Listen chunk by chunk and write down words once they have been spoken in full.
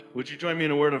Would you join me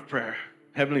in a word of prayer?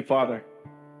 Heavenly Father,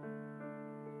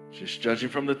 just judging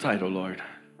from the title, Lord,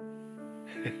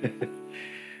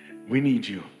 we need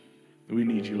you. We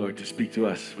need you, Lord, to speak to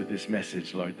us with this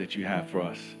message, Lord, that you have for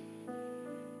us.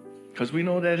 Because we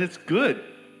know that it's good.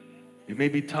 It may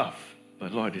be tough,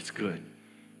 but Lord, it's good.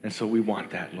 And so we want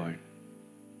that, Lord.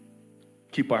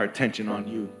 Keep our attention on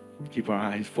you. Keep our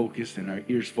eyes focused and our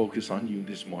ears focused on you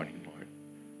this morning, Lord.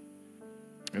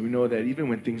 And we know that even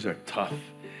when things are tough,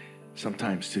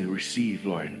 sometimes to receive,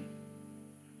 Lord,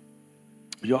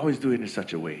 you always do it in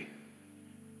such a way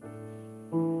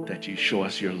that you show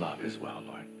us your love as well,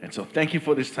 Lord. And so thank you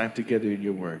for this time together in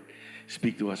your word.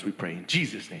 Speak to us, we pray. In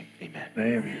Jesus' name, amen.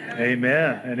 Amen.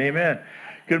 Amen and amen.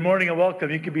 Good morning and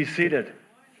welcome. You can be seated.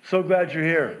 So glad you're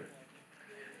here.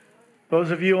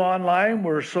 Those of you online,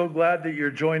 we're so glad that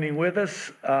you're joining with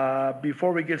us.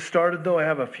 Before we get started, though, I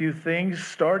have a few things,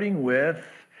 starting with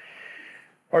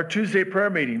our Tuesday prayer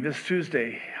meeting this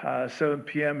Tuesday, 7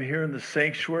 p.m. here in the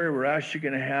sanctuary. We're actually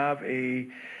going to have a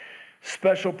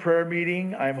special prayer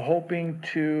meeting. I'm hoping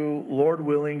to, Lord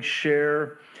willing,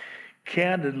 share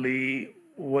candidly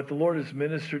what the Lord has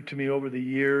ministered to me over the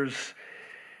years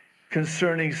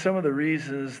concerning some of the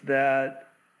reasons that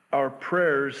our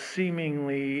prayers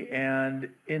seemingly and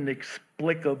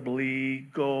inexplicably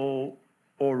go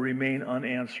or remain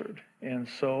unanswered. And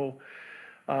so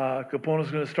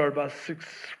Capona's going to start about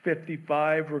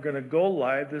 6:55. We're going to go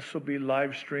live. This will be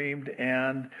live streamed,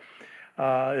 and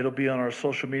it'll be on our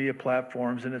social media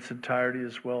platforms in its entirety,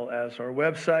 as well as our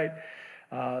website.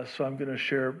 So I'm going to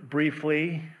share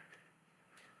briefly,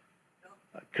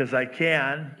 because I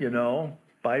can,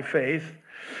 by faith,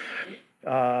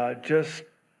 just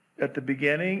at the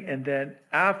beginning, and then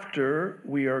after,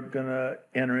 we are going to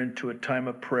enter into a time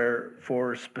of prayer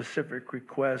for specific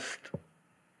requests,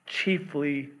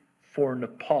 chiefly for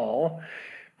Nepal,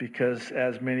 because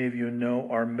as many of you know,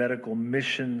 our medical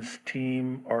missions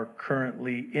team are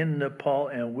currently in Nepal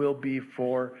and will be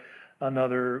for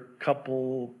another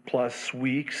couple plus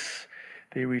weeks.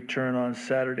 They return on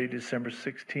Saturday, December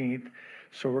 16th.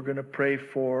 So we're going to pray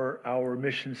for our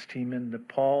missions team in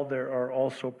Nepal. There are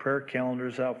also prayer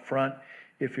calendars out front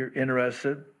if you're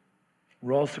interested.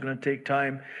 We're also going to take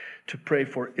time to pray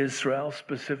for Israel,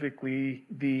 specifically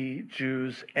the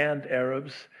Jews and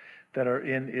Arabs that are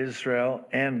in Israel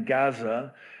and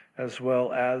Gaza, as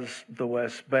well as the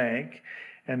West Bank.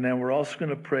 And then we're also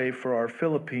going to pray for our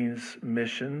Philippines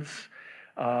missions.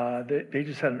 They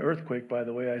just had an earthquake, by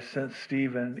the way. I sent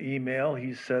Steve an email.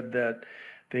 He said that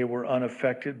they were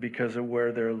unaffected because of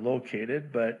where they're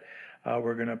located, but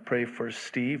we're going to pray for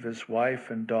Steve, his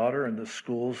wife and daughter, and the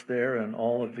schools there, and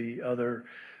all of the other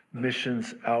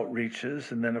missions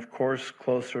outreaches. And then, of course,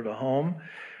 closer to home,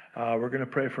 we're going to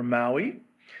pray for Maui,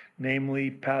 namely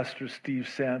Pastor Steve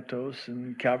Santos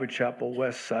in Calvary Chapel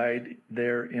West Side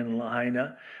there in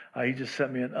Lahaina. He just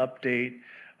sent me an update.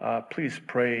 Please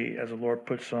pray as the Lord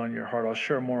puts on your heart. I'll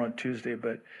share more on Tuesday,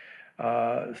 but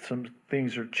some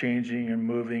things are changing and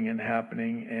moving and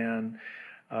happening, and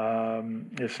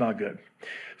it's not good.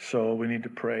 So we need to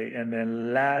pray. And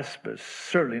then last but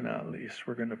certainly not least,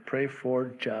 we're going to pray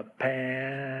for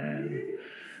Japan,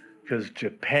 because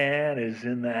Japan is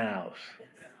in the house.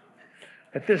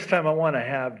 At this time, I want to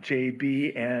have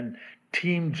JB and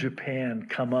Team Japan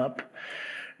come up,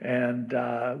 and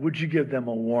would you give them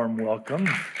a warm welcome?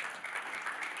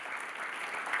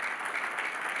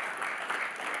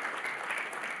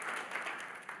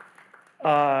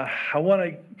 I want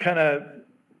to kind of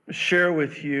share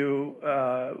with you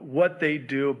what they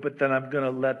do, but then I'm going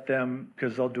to let them,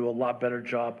 because they'll do a lot better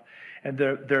job, and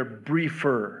they're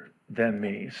briefer than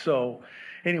me. So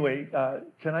anyway,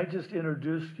 can I just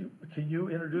introduce you? Can you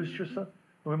introduce yourself?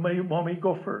 Want me to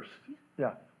go first?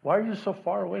 Yeah. Why are you so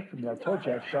far away from me? I told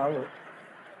you I'd shower.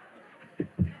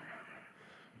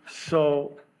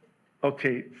 So,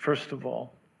 okay, first of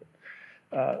all,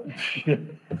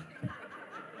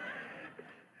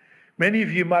 many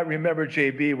of you might remember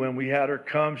JB when we had her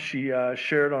come. She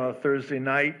shared on a Thursday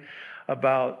night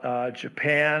about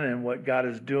Japan and what God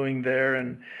is doing there.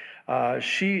 And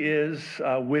she is,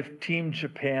 with Team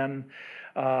Japan,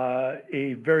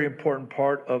 a very important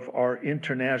part of our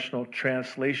international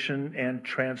translation and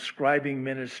transcribing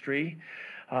ministry.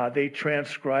 They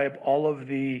transcribe all of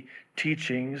the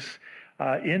teachings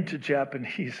into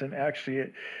Japanese, and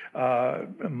actually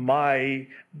Mai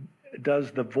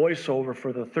does the voiceover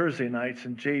for the Thursday nights,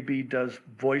 and JB does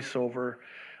voiceover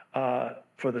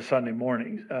for the Sunday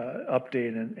morning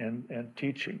update and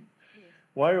teaching.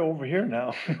 Why are you over here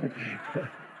now?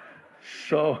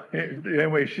 So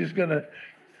anyway, she's gonna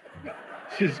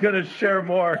share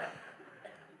more.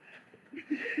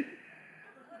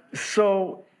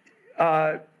 So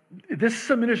this is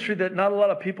a ministry that not a lot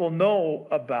of people know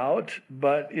about,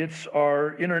 but it's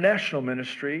our international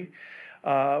ministry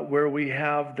where we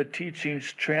have the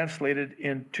teachings translated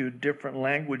into different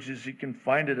languages. You can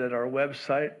find it at our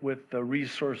website with the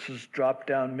resources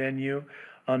drop-down menu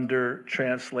under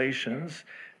translations.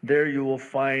 There you will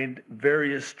find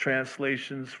various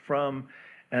translations from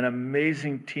an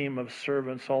amazing team of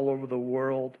servants all over the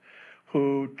world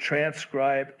who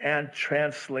transcribe and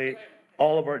translate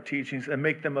all of our teachings and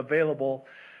make them available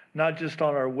not just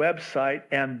on our website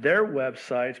and their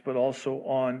websites, but also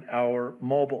on our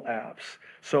mobile apps.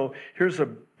 So here's a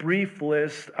brief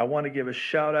list. I want to give a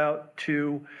shout out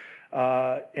to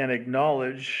and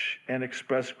acknowledge and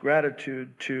express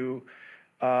gratitude to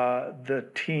the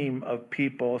team of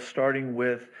people, starting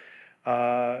with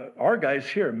our guys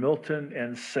here. Milton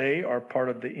and Say are part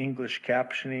of the English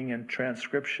captioning and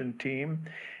transcription team.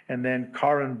 And then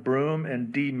Karen Broom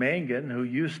and Dee Mangan, who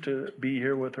used to be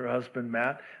here with her husband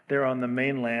Matt, they're on the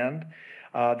mainland.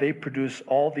 They produce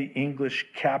all the English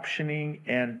captioning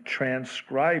and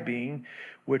transcribing,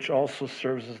 which also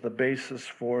serves as the basis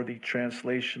for the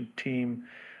translation team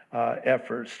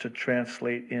efforts to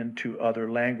translate into other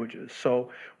languages.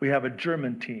 So we have a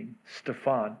German team,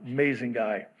 Stefan, amazing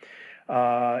guy.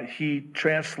 He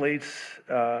translates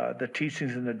the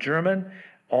teachings into German,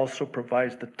 also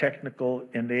provides the technical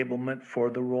enablement for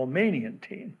the Romanian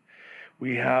team.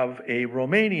 We have a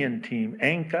Romanian team,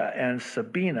 Anka and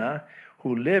Sabina,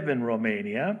 who live in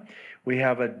Romania. We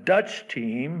have a Dutch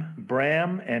team,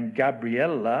 Bram and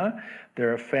Gabriella.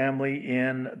 They're a family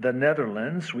in the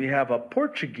Netherlands. We have a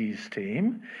Portuguese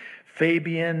team,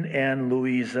 Fabian and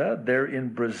Luisa. They're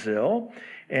in Brazil.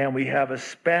 And we have a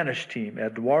Spanish team,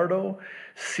 Eduardo,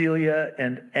 Celia,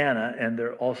 and Anna, and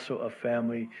they're also a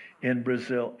family in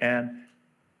Brazil. And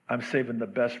I'm saving the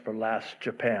best for last,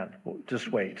 Japan.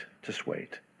 Just wait.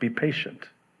 Be patient.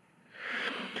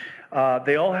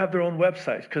 They all have their own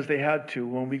websites because they had to.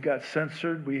 When we got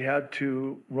censored, we had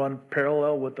to run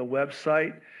parallel with the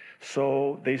website.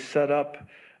 So they set up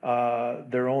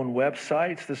their own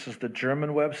websites. This is the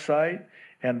German website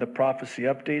and the Prophecy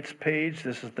Updates page.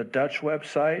 This is the Dutch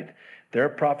website, their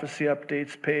Prophecy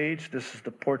Updates page. This is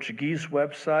the Portuguese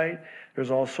website.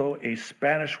 There's also a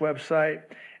Spanish website,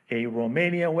 a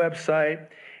Romania website,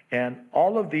 and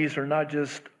all of these are not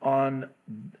just on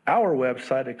our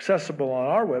website, accessible on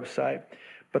our website,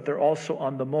 but they're also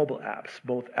on the mobile apps,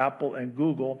 both Apple and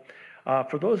Google.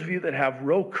 For those of you that have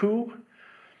Roku,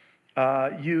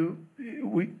 you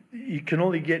can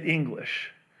only get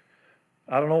English.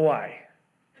 I don't know why.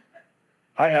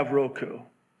 I have Roku.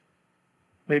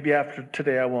 Maybe after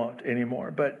today I won't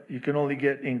anymore, but you can only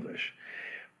get English.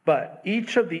 But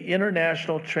each of the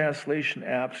international translation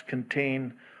apps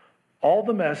contain all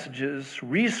the messages,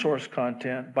 resource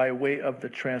content by way of the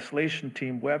translation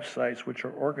team websites, which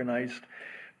are organized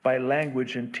by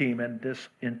language and team. And this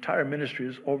entire ministry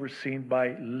is overseen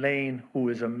by Lane, who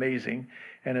is amazing,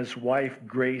 and his wife,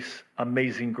 Grace,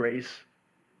 amazing Grace.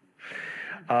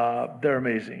 They're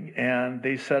amazing. And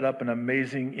they set up an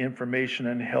amazing information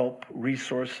and help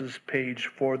resources page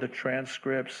for the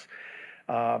transcripts,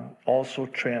 also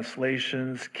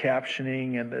translations,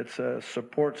 captioning, and it's a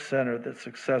support center that's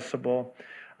accessible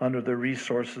under the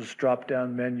resources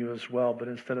drop-down menu as well. But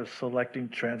instead of selecting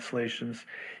translations,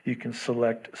 you can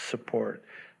select support.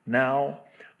 Now,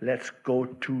 let's go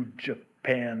to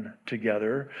Japan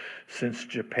together, since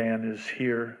Japan is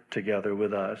here together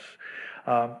with us.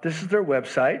 This is their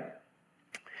website.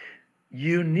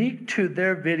 Unique to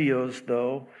their videos,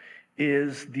 though,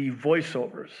 is the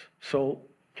voiceovers. So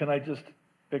can I just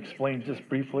explain just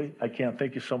briefly? I can.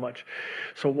 Thank you so much.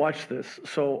 So watch this.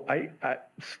 So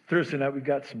Thursday night, we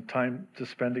got some time to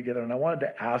spend together, and I wanted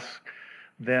to ask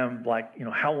them, like,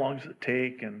 how long does it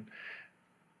take? And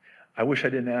I wish I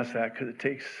didn't ask that, because it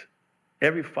takes,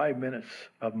 every 5 minutes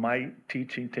of my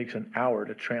teaching takes an hour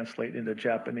to translate into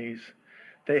Japanese.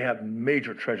 They have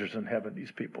major treasures in heaven,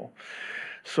 these people.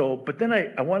 So, but then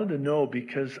I wanted to know,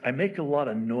 because I make a lot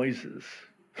of noises,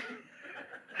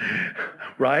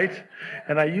 right?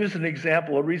 And I used an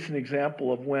example, a recent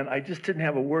example of when I just didn't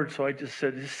have a word, so I just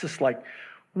said, it's just like,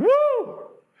 woo!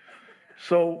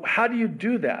 So how do you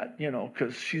do that?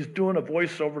 Because she's doing a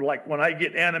voiceover, like when I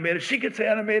get animated, she gets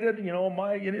animated.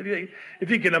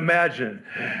 If you can imagine,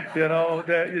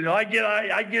 I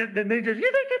get, and they just,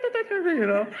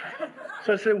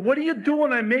 So I said, what do you do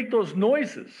when I make those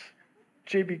noises?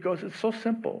 JB goes, it's so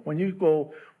simple. When you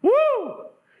go, woo!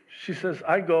 She says,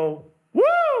 I go, woo!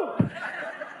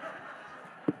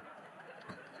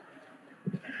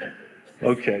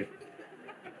 Okay,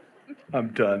 I'm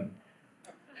done.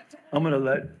 I'm going to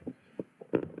let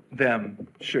them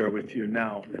share with you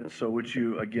now. So would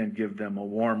you again give them a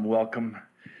warm welcome?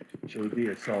 JB,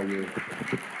 it's all you.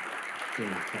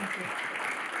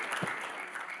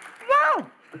 Wow!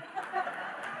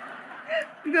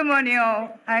 Good morning,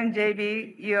 all. I'm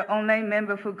JB, your online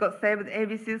member who got saved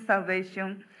ABC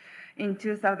Salvation in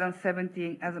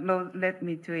 2017 as Lord led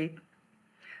me to it.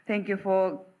 Thank you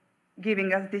for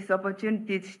giving us this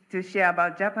opportunity to share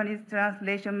about Japanese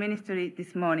translation ministry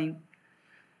this morning.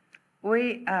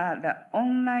 We are the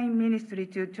online ministry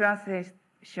to translation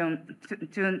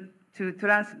to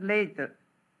translate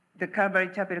the Calvary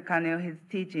Chapel Kano, his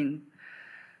teaching.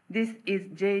 This is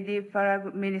J.D.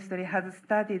 Farag Ministry has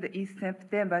started in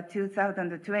September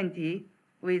 2020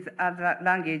 with other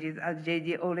languages, as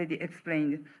J.D. already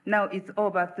explained. Now it's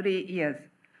over 3 years.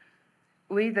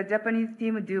 We, the Japanese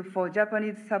team, do for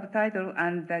Japanese subtitle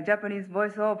and the Japanese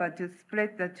voiceover to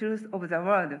spread the truth of the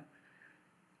word.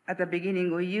 At the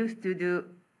beginning, we used to do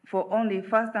for only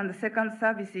first and second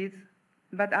services,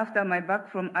 but after my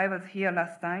back from I was here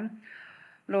last time,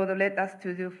 Lord led us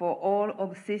to do for all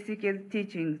of CCK's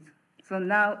teachings. So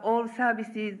now all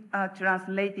services are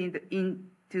translated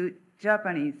into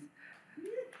Japanese.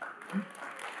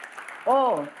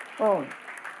 All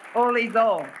is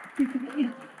all.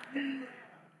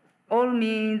 All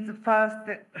means first,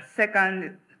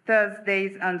 second,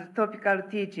 Thursdays and topical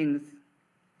teachings,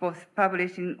 both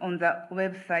publishing on the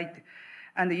website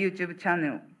and the YouTube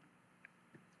channel.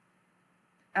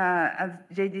 As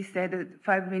JD said,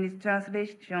 5 minutes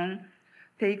translation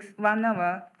takes 1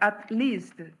 hour at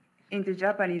least into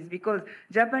Japanese, because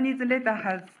Japanese letter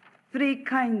has 3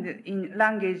 kinds in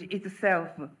language itself.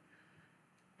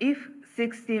 If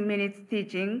 60 minutes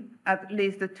teaching, at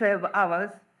least 12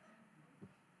 hours,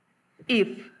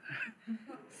 if.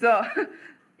 So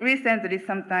recently,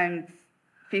 sometimes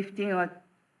 15 or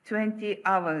 20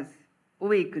 hours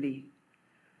weekly.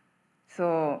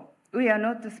 So we are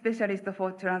not a specialist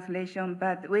for translation,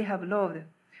 but we have Lord,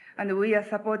 and we are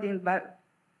supported by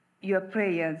your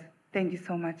prayers. Thank you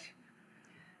so much.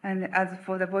 And as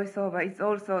for the voiceover, it's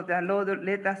also the Lord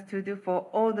led us to do for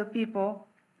all the people,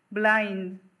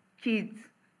 blind, kids,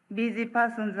 busy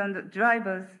persons, and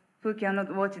drivers who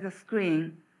cannot watch the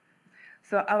screen.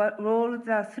 So our roles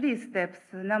are 3 steps.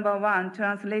 Number 1,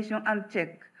 translation and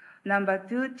check. Number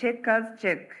 2, checkers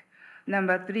check.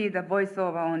 Number 3, the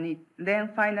voiceover on it. Then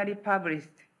finally published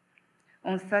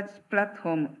on such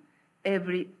platform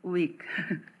every week.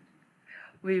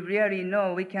 We really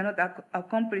know we cannot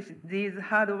accomplish these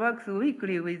hard works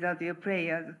weekly without your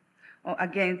prayers. Oh,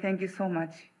 again, thank you so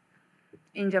much.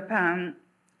 In Japan,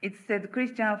 it said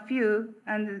Christian few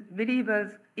and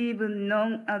believers even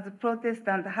known as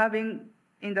Protestant having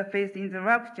in the faith in the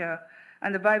rapture,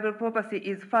 and the Bible prophecy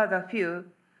is further few.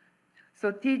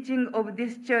 So teaching of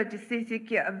this church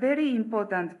CCK are very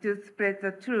important to spread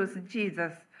the truth,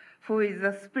 Jesus, who is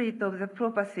the spirit of the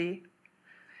prophecy.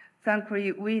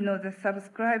 Thankfully, we know the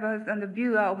subscribers and the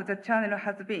viewer of the channel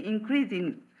has been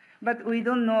increasing, but we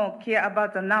don't care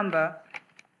about the number.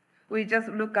 We just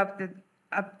look up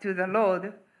to the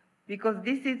Lord, because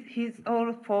this is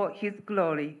all for his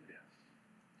glory.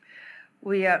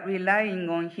 We are relying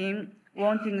on him,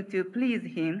 wanting to please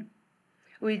him.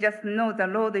 We just know the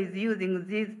Lord is using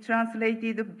these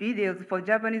translated videos for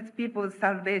Japanese people's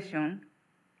salvation,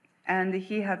 and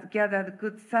he has gathered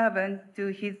good servants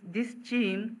to this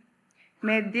team,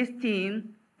 made this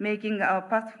team, making our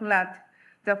path flat.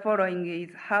 The following is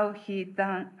how he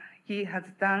has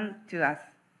done to us.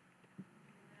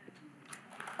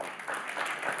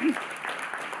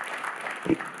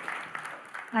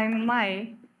 I'm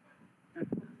Mai.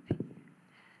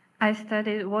 I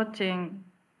started watching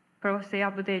Prophecy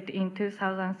Update in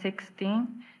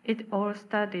 2016. It all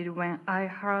started when I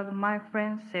heard my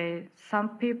friends say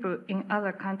some people in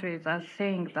other countries are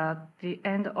saying that the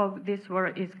end of this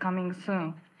world is coming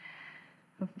soon.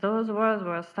 Those words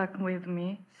were stuck with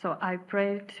me, so I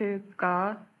prayed to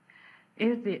God,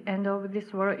 if the end of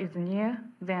this world is near,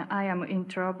 then I am in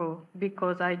trouble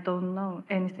because I don't know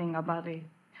anything about it.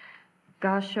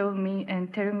 God showed me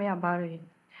and told me about it.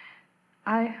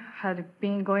 I had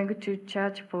been going to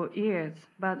church for years,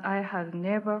 but I had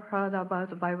never heard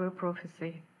about Bible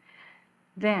prophecy.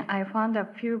 Then I found a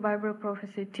few Bible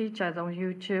prophecy teachers on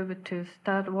YouTube to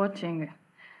start watching.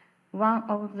 One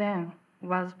of them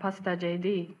was Pastor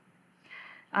J.D.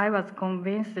 I was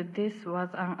convinced this was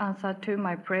an answer to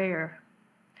my prayer.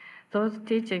 Those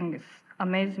teachings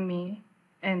amazed me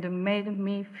and made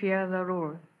me fear the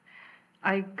Lord.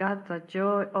 I got the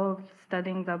joy of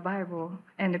studying the Bible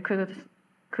and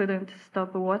couldn't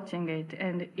stop watching it,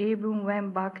 and even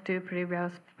went back to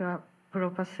previous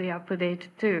prophecy update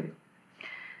too.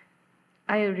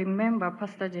 I remember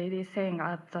Pastor JD saying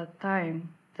at that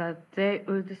time that they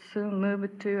would soon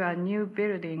move to a new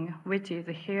building, which is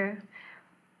here.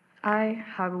 I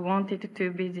have wanted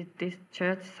to visit this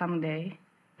church someday.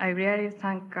 I really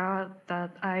thank God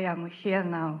that I am here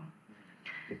now.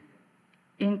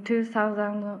 In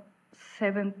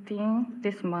 2017,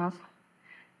 this month,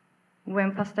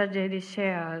 when Pastor JD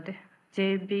shared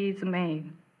JB's mail,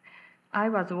 I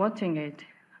was watching it.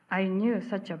 I knew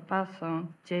such a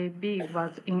person, JB,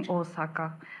 was in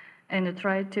Osaka and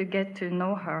tried to get to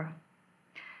know her.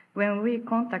 When we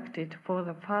contacted for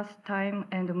the first time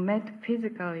and met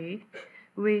physically,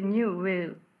 we knew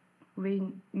we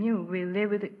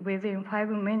lived within 5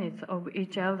 minutes of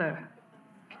each other.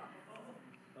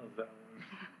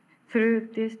 Through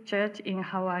this church in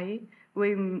Hawaii,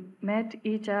 we met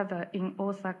each other in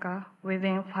Osaka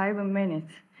within 5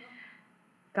 minutes.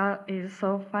 God is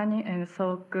so funny and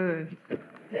so good.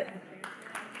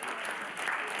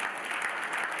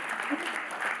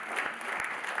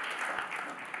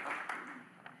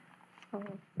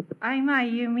 I'm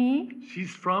Ayumi.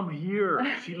 She's from here.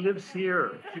 She lives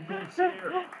here. She lives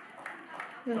here.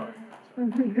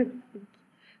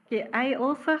 Okay, I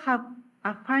also have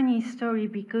a funny story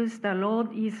because the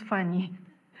Lord is funny.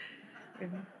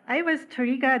 I was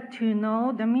triggered to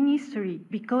know the ministry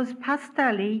because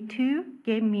Pastor Leitu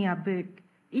gave me a book.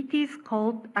 It is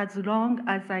called As Long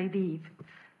as I Live.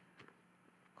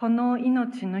 この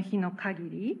命の日の限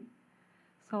り.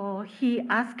 So he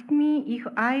asked me if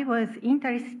I was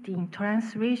interested in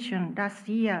translation last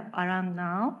year around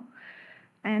now.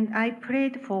 And I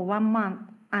prayed for 1 month,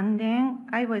 and then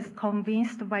I was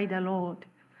convinced by the Lord.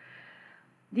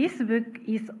 This book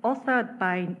is authored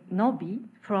by Nobi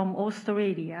from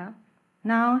Australia.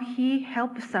 Now he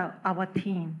helps our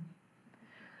team.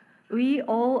 We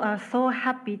all are so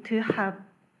happy to have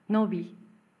Nobi.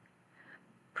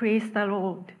 Praise the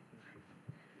Lord.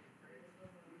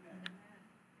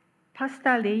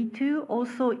 Pastor Leitu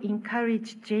also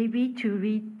encouraged JB to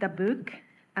read the book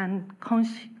and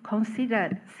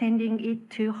considered sending it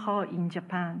to her in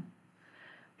Japan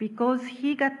because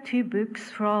he got 2 books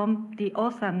from the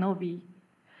author Nobi.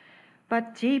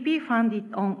 But JB found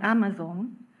it on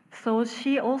Amazon, so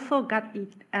she also got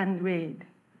it and read.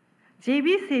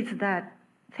 JB says that,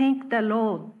 thank the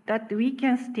Lord that we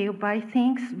can still buy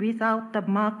things without the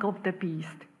mark of the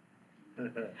beast.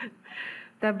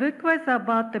 The book was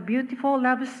about the beautiful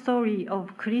love story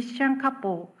of Christian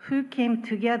couple who came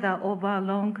together over a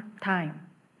long time.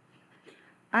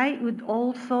 I would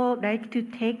also like to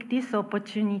take this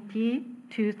opportunity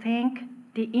to thank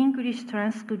the English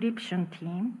transcription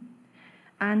team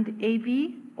and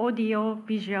AV audio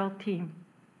visual team.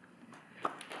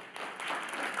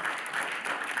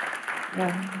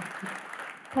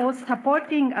 For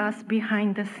supporting us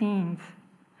behind the scenes.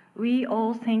 We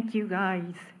all thank you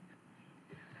guys.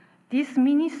 This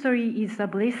ministry is a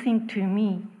blessing to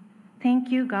me. Thank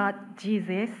you, God,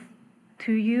 Jesus.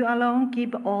 To you alone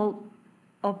give all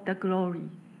of the glory.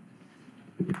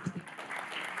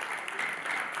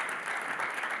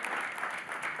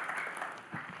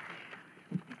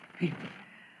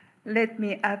 Let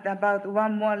me add about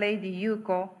one more lady,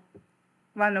 Yuko,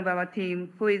 one of our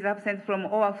team, who is absent from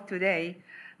OAF today.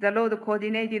 The Lord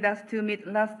coordinated us to meet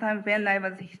last time when I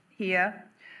was here.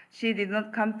 She did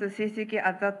not come to CCK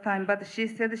at that time, but she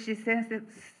said she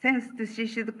sensed she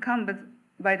should come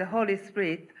by the Holy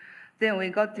Spirit. Then we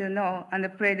got to know and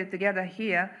prayed together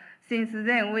here. Since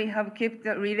then, we have kept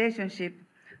the relationship.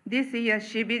 This year,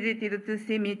 she visited to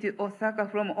see me to Osaka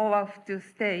from OAF to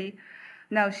stay.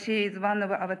 Now she is one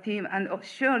of our team and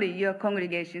surely your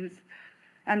congregations.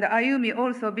 And Ayumi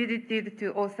also visited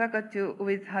to Osaka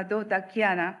with her daughter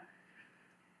Kiana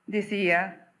this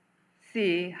year.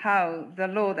 See how the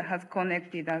Lord has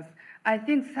connected us. I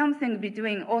think something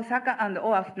between Osaka and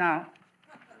OAF now.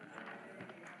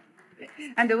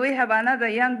 And we have another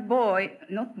young boy,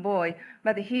 not boy,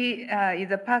 but he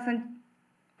is a person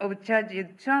of church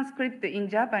transcript in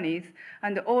Japanese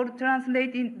and all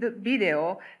translated the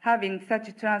video, having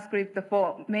such transcript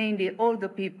for mainly older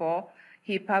people.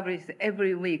 He publishes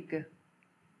every week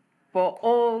for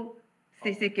all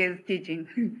CCK's teaching.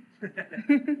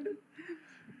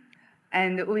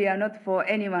 And we are not for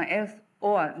anyone else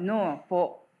or nor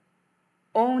for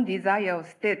own desire of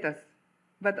status,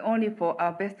 but only for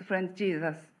our best friend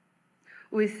Jesus.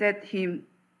 We set him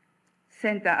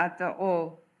center at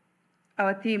all.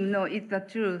 Our team knows it's the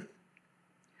truth.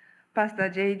 Pastor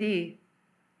JD,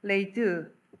 Leitu,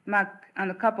 Mac,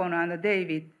 and Capono, and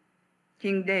David,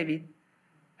 King David.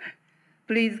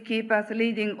 Please keep us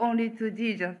leading only to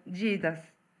Jesus.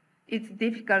 It's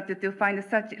difficult to find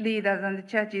such leaders and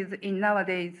churches in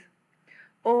nowadays.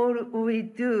 all we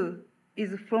do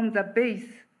is from the base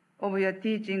of your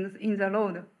teachings in the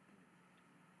Lord.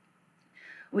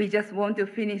 We just want to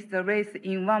finish the race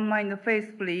in one mind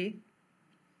faithfully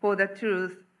for the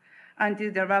truth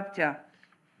until the rapture.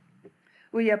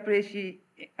 We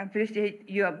appreciate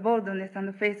your boldness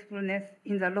and faithfulness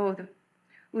in the Lord.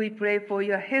 We pray for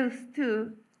your health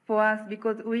too for us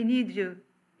because we need you,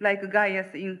 like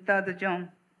Gaius in 3rd John.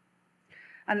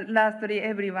 And lastly,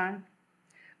 everyone,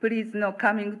 please know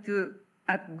coming to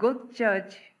a good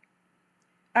church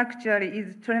actually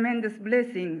is tremendous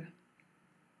blessing.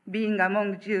 Being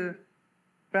among you,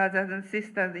 brothers and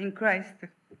sisters in Christ,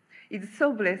 is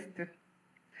so blessed.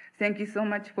 Thank you so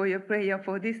much for your prayer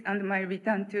for this and my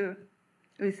return too.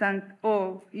 We thank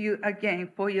all you again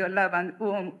for your love and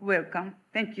warm welcome.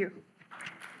 Thank you.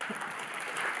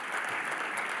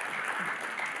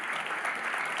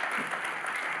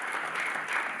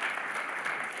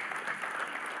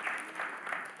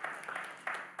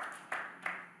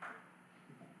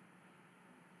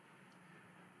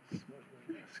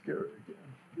 Scary again.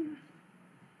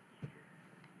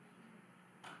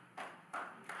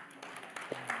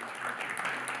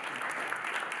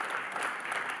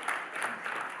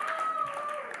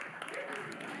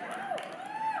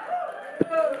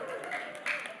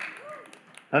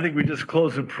 I think we just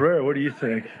close in prayer. What do you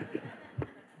think?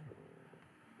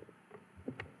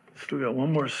 Still got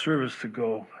one more service to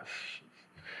go.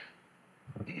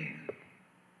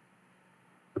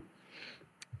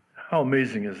 How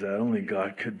amazing is that? Only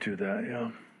God could do that,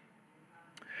 yeah.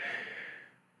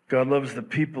 God loves the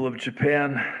people of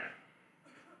Japan.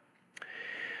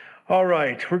 All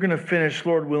right, we're going to finish,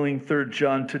 Lord willing, 3rd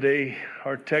John today.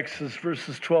 Our text is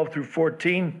verses 12 through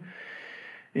 14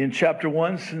 in chapter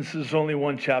 1, since there's only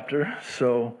one chapter.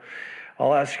 So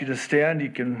I'll ask you to stand. You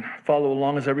can follow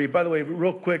along as I read. By the way,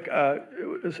 real quick,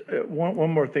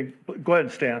 one more thing. Go ahead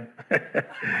and stand.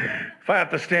 If I have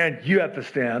to stand, you have to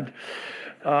stand.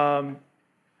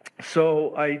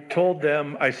 So I told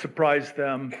them, I surprised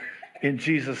them in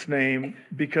Jesus' name,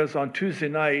 because on Tuesday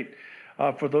night,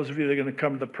 for those of you that are going to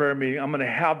come to the prayer meeting, I'm going to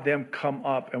have them come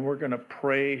up and we're going to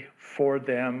pray for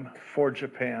them, for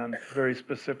Japan, very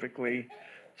specifically.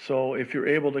 So if you're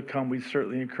able to come, we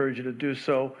certainly encourage you to do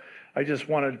so. I just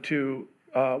wanted to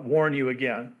warn you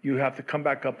again. You have to come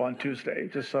back up on Tuesday,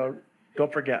 just so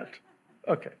don't forget.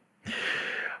 Okay.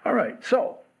 All right,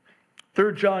 so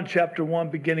 3 John chapter 1,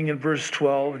 beginning in verse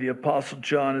 12, the Apostle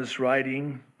John is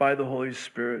writing by the Holy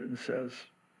Spirit and says,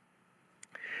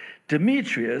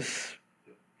 Demetrius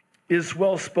is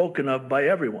well spoken of by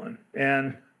everyone,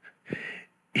 and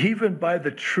even by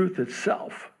the truth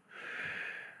itself.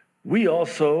 We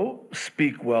also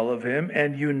speak well of him,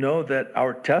 and you know that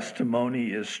our testimony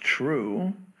is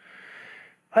true.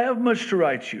 I have much to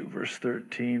write you, verse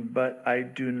 13, but I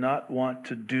do not want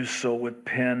to do so with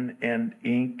pen and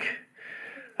ink.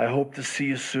 I hope to see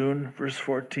you soon, verse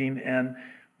 14, and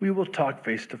we will talk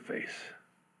face to face.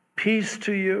 Peace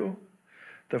to you.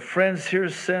 The friends here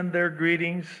send their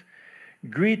greetings.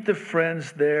 Greet the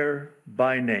friends there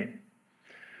by name.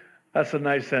 That's a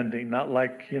nice ending, not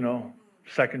like, 2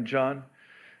 John.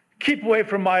 Keep away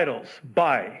from idols.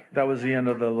 Bye. That was the end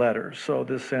of the letter. So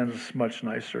this ends much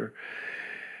nicer.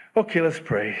 Okay, let's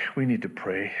pray. We need to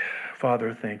pray.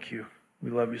 Father, thank you.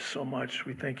 We love you so much.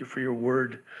 We thank you for your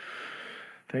word.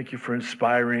 Thank you for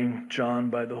inspiring John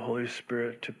by the Holy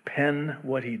Spirit to pen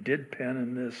what he did pen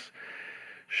in this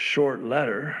short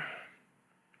letter.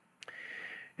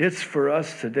 It's for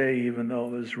us today, even though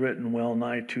it was written well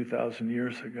nigh 2,000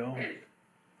 years ago.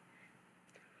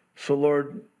 So,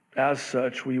 Lord, as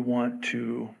such, we want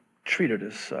to treat it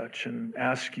as such and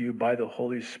ask you by the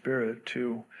Holy Spirit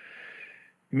to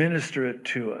minister it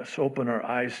to us, open our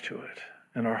eyes to it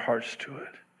and our hearts to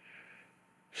it,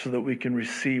 so that we can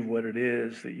receive what it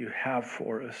is that you have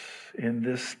for us in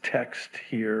this text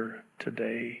here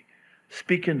today.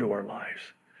 Speak into our lives.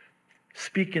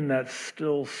 Speak in that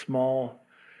still, small,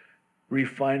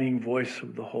 refining voice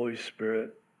of the Holy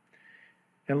Spirit.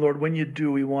 And Lord, when you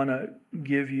do, we want to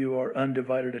give you our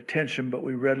undivided attention, but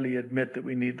we readily admit that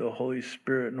we need the Holy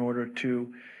Spirit in order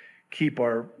to keep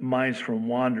our minds from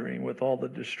wandering with all the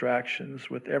distractions,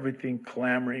 with everything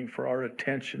clamoring for our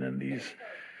attention in these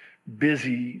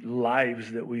busy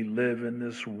lives that we live in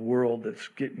this world that's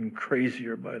getting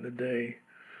crazier by the day.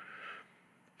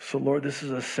 So Lord, this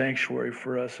is a sanctuary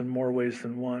for us in more ways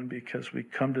than one, because we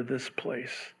come to this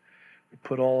place, we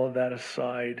put all of that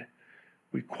aside,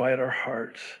 we quiet our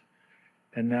hearts,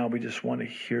 and now we just want to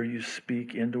hear you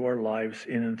speak into our lives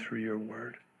in and through your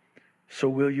word. So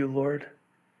will you, Lord,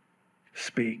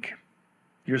 speak.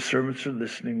 Your servants are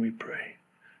listening, we pray.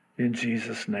 In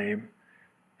Jesus' name,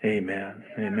 Amen.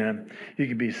 Amen. You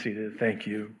can be seated. Thank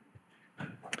you.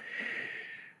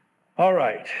 All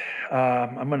right.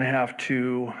 I'm going to have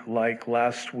to, like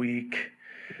last week,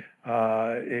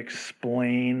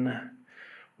 explain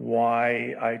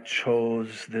why I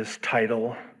chose this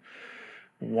title,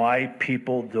 Why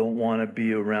People Don't Want to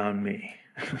Be Around Me.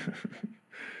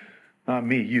 Not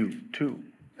me, you too.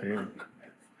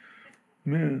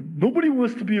 Man, nobody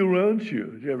wants to be around you.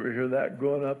 Did you ever hear that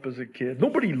growing up as a kid?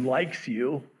 Nobody likes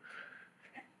you.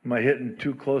 Am I hitting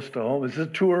too close to home? Is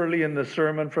it too early in the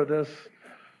sermon for this?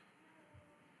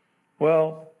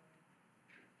 Well,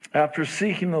 after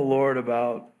seeking the Lord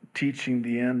about teaching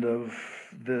the end of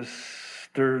this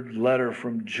third letter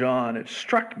from John, it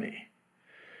struck me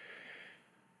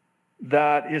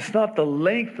that it's not the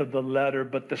length of the letter,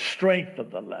 but the strength of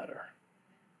the letter.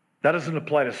 That doesn't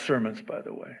apply to sermons, by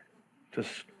the way, just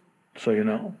so you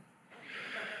know.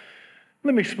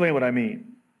 Let me explain what I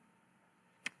mean.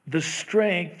 The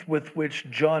strength with which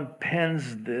John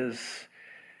pens this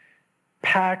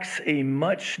packs a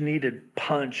much-needed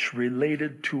punch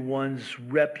related to one's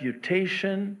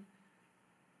reputation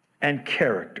and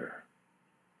character.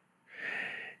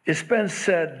 It's been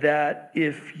said that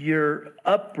if you're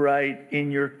upright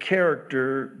in your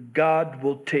character, God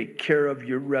will take care of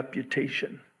your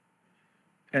reputation.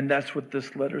 And that's what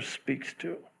this letter speaks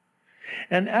to.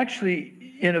 And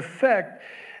actually, in effect,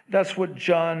 that's what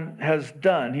John has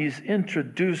done. He's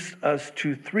introduced us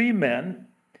to three men,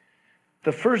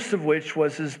 the first of which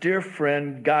was his dear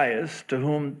friend Gaius, to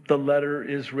whom the letter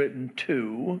is written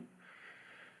to.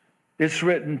 It's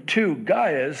written to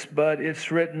Gaius, but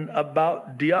it's written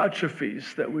about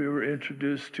Diotrephes that we were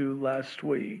introduced to last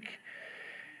week.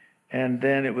 And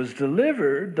then it was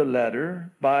delivered, the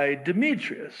letter, by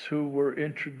Demetrius, who we're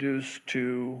introduced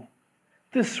to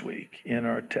this week in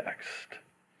our text.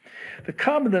 The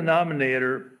common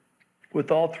denominator with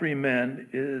all three men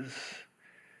is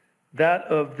that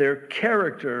of their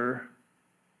character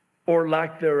or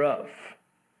lack thereof,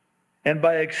 and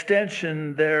by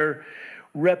extension, their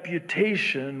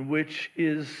reputation, which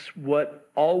is what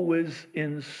always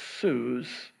ensues,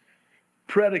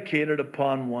 predicated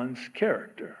upon one's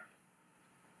character.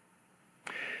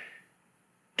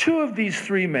 Two of these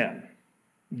three men,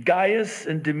 Gaius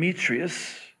and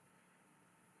Demetrius,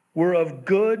 were of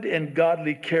good and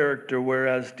godly character,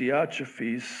 whereas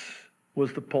Diotrephes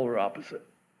was the polar opposite.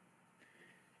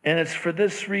 And it's for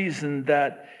this reason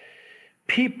that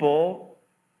people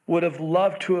would have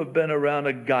loved to have been around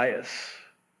a Gaius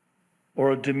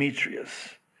or a Demetrius,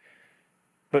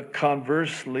 but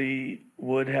conversely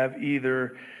would have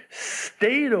either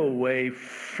stayed away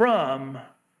from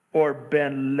or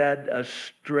been led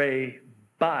astray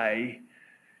by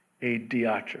a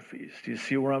Diotrephes. Do you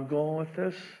see where I'm going with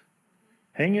this?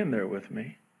 Hang in there with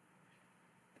me.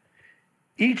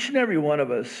 Each and every one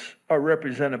of us are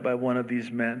represented by one of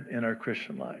these men in our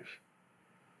Christian lives.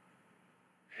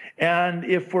 And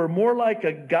if we're more like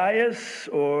a Gaius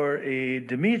or a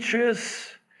Demetrius,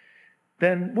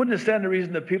 then wouldn't it stand to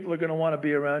reason that people are going to want to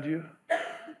be around you?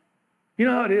 You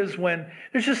know how it is when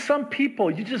there's just some people,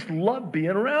 you just love being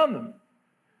around them.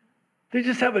 They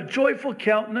just have a joyful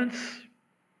countenance.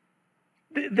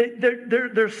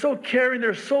 They're so caring,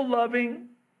 they're so loving,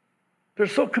 they're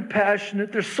so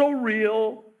compassionate, they're so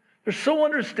real, they're so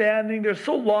understanding, they're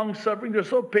so long-suffering, they're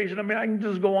so patient. I mean, I can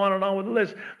just go on and on with the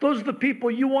list. Those are the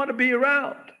people you want to be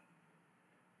around.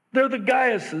 They're the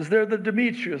Gaiuses, they're the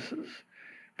Demetriuses.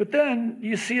 But then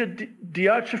you see a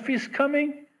Diotrephes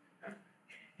coming.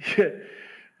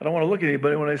 I don't want to look at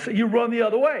anybody when I say, you run the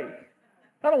other way.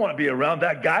 I don't want to be around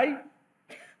that guy.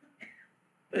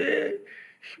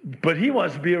 But he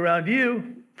wants to be around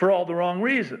you for all the wrong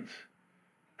reasons.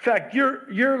 In fact,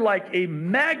 you're like a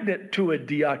magnet to a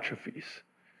Diotrephes.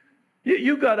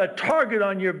 You got a target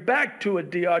on your back to a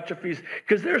Diotrephes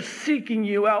because they're seeking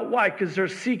you out. Why? Because they're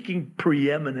seeking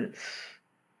preeminence.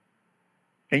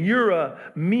 And you're a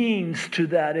means to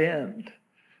that end.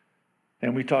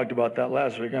 And we talked about that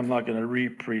last week. I'm not going to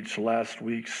re-preach last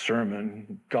week's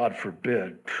sermon. God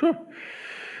forbid. That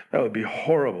would be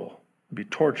horrible. It would be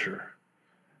torture.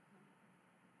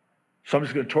 So I'm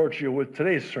just going to torture you with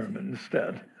today's sermon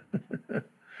instead.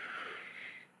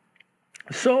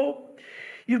 So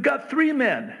you've got three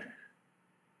men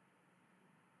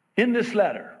in this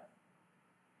letter.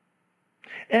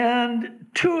 And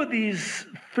two of these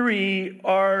three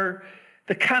are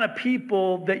the kind of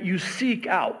people that you seek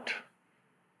out,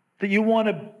 that you want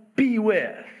to be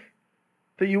with,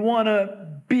 that you want to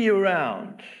be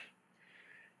around.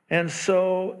 And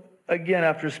so, again,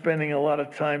 after spending a lot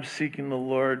of time seeking the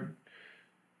Lord,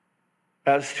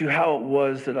 As to how it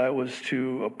was that I was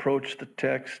to approach the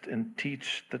text and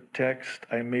teach the text,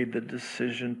 I made the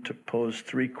decision to pose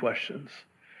 3 questions.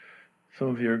 Some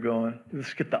of you are going,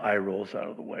 let's get the eye rolls out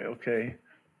of the way, okay?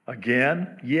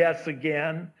 Again? Yes,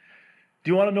 again.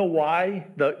 Do you want to know why?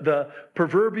 The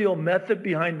proverbial method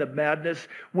behind the madness.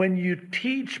 When you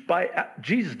teach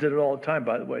Jesus did it all the time,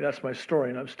 by the way. That's my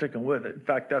story, and I'm sticking with it. In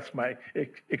fact, that's my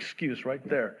excuse right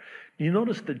there. You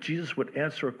notice that Jesus would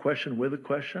answer a question with a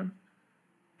question?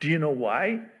 Do you know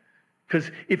why?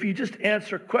 Because if you just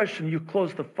answer a question, you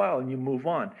close the file and you move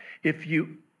on. If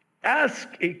you ask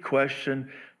a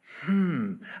question,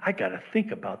 I got to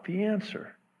think about the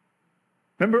answer.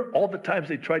 Remember all the times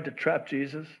they tried to trap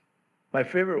Jesus? My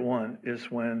favorite one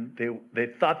is when they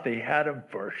thought they had him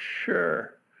for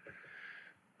sure.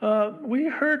 We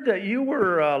heard that you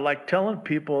were like telling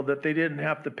people that they didn't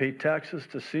have to pay taxes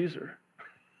to Caesar.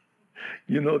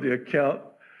 You know the account.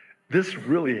 This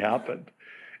really happened.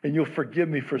 And you'll forgive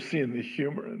me for seeing the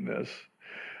humor in this.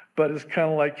 But it's kind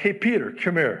of like, hey, Peter,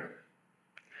 come here.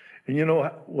 And you know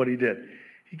what he did?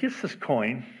 He gets this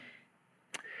coin,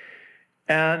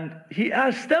 and he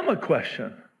asks them a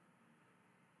question.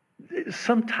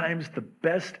 Sometimes the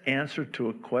best answer to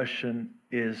a question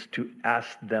is to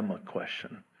ask them a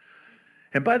question.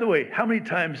 And by the way, how many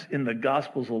times in the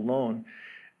Gospels alone,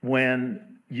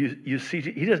 when you see,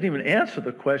 he doesn't even answer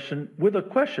the question with a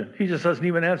question. He just doesn't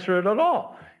even answer it at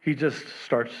all. He just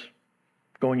starts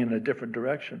going in a different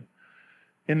direction.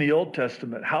 In the Old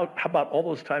Testament, how about all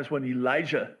those times when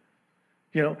Elijah,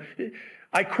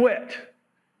 I quit.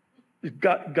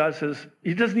 God says,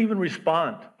 he doesn't even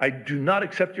respond. I do not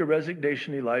accept your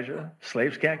resignation, Elijah.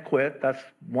 Slaves can't quit. That's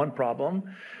one problem.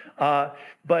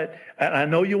 But I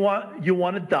know you want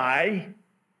to die.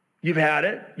 You've had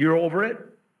it. You're over it.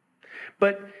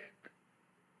 But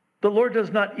the Lord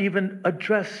does not even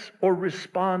address or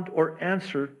respond or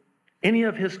answer any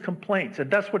of his complaints.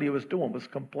 And that's what he was doing, was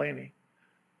complaining.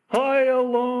 I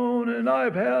alone, and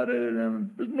I've had it, and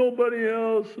there's nobody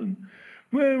else, and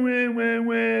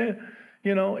and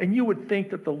you would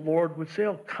think that the Lord would say,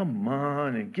 oh, come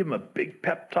on, and give him a big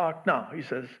pep talk. No, he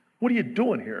says, what are you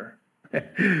doing here?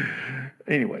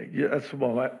 Anyway, that's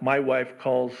what my wife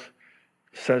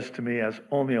says to me, as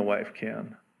only a wife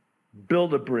can.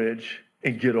 Build a bridge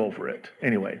and get over it.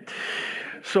 Anyway,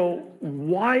 so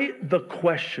why the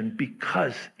question?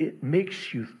 Because it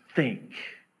makes you think.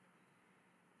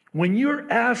 When you're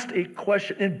asked a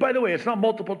question, and by the way, it's not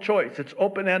multiple choice, it's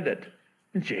open-ended.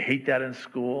 Didn't you hate that in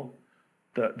school?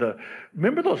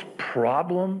 Remember those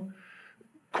problem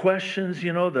questions,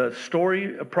 the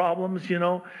story problems,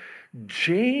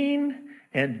 Jane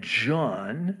and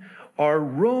John are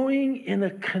rowing in a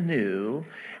canoe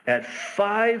at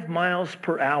 5 miles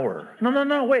per hour.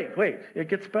 No, wait, it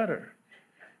gets better.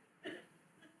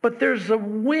 But there's a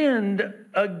wind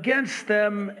against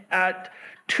them at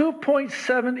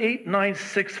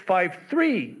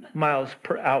 2.789653 miles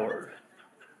per hour.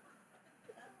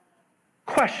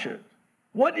 Question,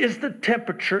 what is the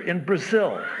temperature in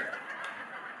Brazil?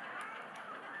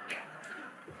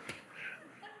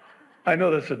 I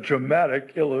know that's a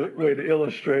dramatic way to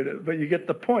illustrate it, but you get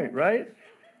the point, right?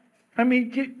 I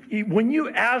mean, when you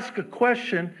ask a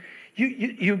question,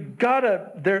 you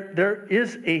gotta, there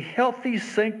is a healthy,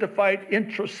 sanctified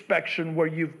introspection where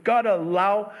you've got to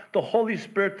allow the Holy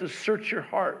Spirit to search your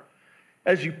heart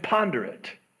as you ponder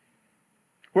it.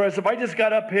 Whereas if I just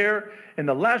got up here and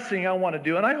the last thing I want to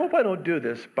do, and I hope I don't do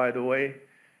this, by the way,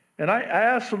 and I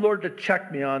asked the Lord to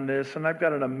check me on this, and I've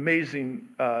got an amazing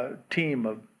team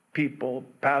of people,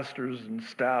 pastors and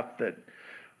staff that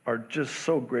are just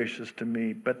so gracious to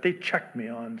me, but they check me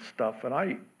on stuff, and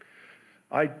I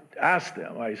ask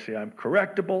them, I say, I'm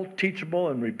correctable, teachable,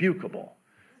 and rebukable.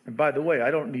 And by the way,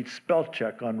 I don't need spell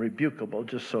check on rebukable,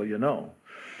 just so you know.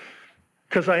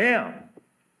 Because I am.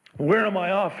 Where am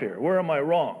I off here? Where am I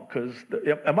wrong? Because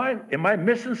am I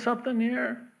missing something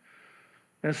here?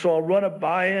 And so I'll run it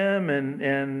by him,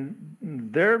 and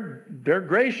they're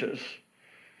gracious.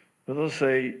 But they'll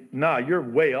say, nah, you're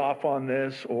way off on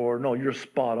this, or no, you're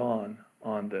spot on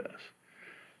this.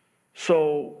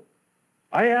 So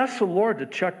I asked the Lord to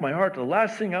check my heart. The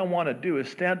last thing I want to do is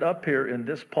stand up here in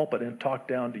this pulpit and talk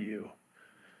down to you.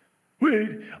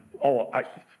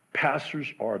 Pastors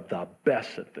are the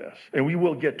best at this. And we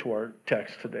will get to our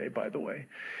text today, by the way.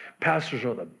 Pastors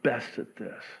are the best at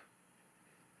this.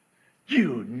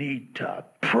 You need to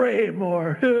pray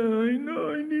more. I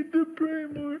know I need to pray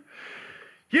more.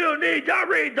 You need to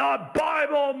read the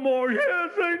Bible more.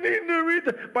 Yes, I need to read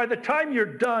it. By the time you're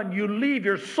done, you leave.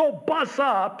 You're so bust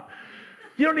up,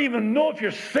 you don't even know if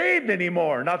you're saved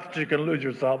anymore. Not that you can lose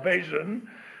your salvation,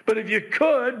 But if you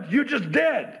could, you just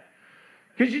did.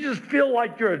 Because you just feel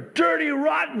like you're a dirty,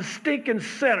 rotten, stinking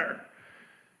sinner.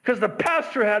 Because the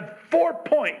pastor had 4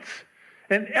 points.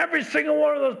 And every single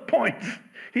one of those points,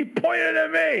 he pointed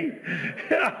at me.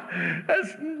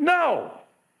 No.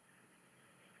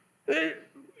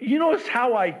 You notice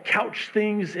how I couch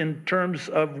things in terms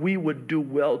of we would do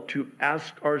well to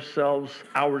ask ourselves,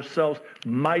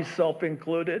 myself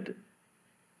included?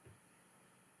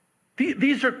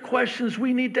 These are questions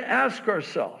we need to ask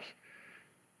ourselves.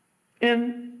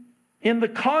 In the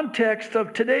context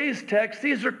of today's text,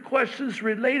 these are questions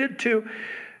related to,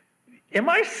 am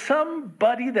I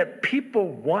somebody that people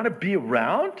want to be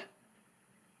around?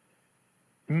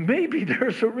 Maybe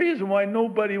there's a reason why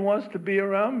nobody wants to be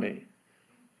around me.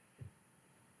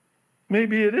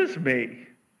 Maybe it is me.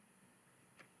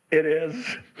 It is.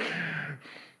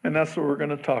 And that's what we're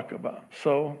going to talk about.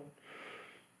 So,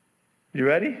 you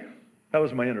ready? That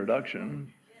was my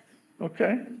introduction.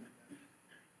 Okay.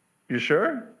 You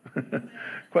sure?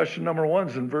 Question number 1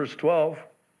 is in verse 12.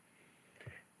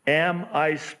 Am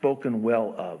I spoken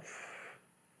well of?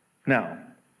 Now,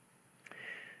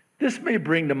 this may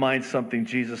bring to mind something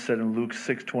Jesus said in Luke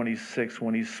 6:26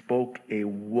 when he spoke a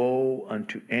woe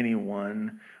unto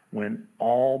anyone when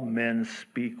all men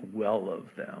speak well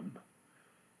of them.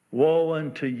 Woe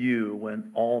unto you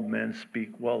when all men speak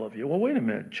well of you. Well, wait a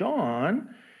minute.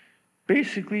 John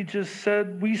basically just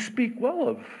said we speak well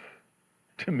of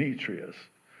Demetrius.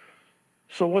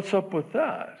 So what's up with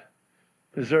that?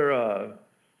 Is there a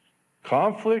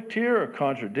conflict here, a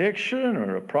contradiction,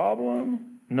 or a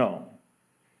problem? No.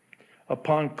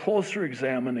 Upon closer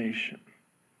examination,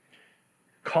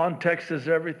 context is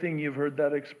everything. You've heard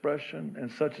that expression, and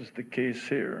such is the case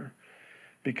here,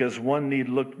 because one need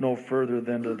look no further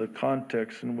than to the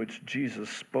context in which Jesus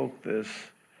spoke this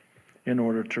in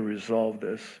order to resolve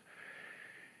this.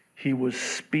 He was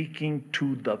speaking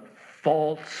to the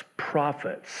false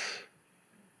prophets,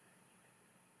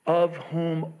 of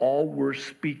whom all were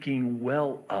speaking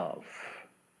well of.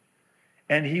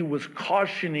 And he was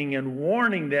cautioning and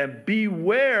warning them,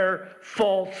 beware,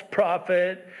 false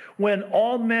prophet, when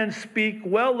all men speak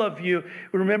well of you.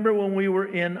 Remember when we were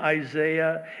in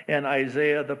Isaiah, and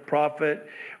Isaiah the prophet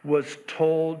was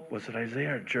told, was it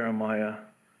Isaiah or Jeremiah?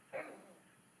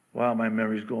 Wow, my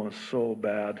memory's going so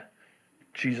bad.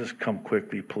 Jesus, come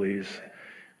quickly, please.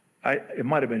 It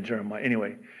might have been Jeremiah.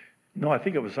 Anyway, no, I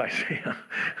think it was Isaiah.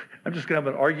 I'm just going to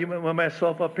have an argument with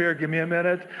myself up here. Give me a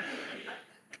minute.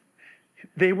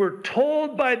 They were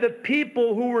told by the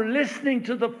people who were listening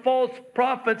to the false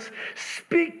prophets,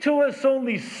 speak to us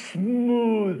only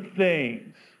smooth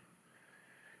things.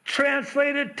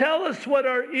 Translated, tell us what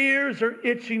our ears are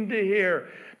itching to hear.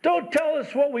 Don't tell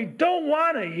us what we don't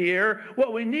want to hear,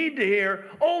 what we need to hear.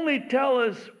 Only tell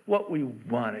us what we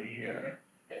want to hear.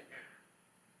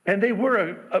 And they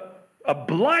were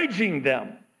obliging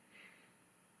them.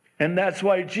 And that's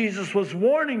why Jesus was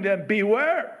warning them,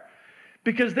 beware.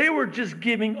 Because they were just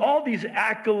giving all these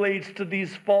accolades to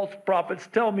these false prophets.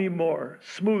 Tell me more.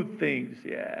 Smooth things,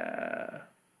 yeah.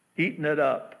 Eating it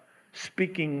up.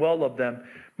 Speaking well of them.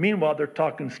 Meanwhile, they're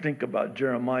talking stink about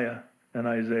Jeremiah and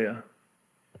Isaiah,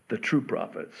 the true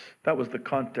prophets. That was the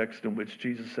context in which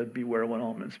Jesus said, beware when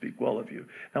all men speak well of you.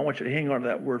 Now I want you to hang on to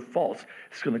that word false.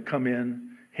 It's going to come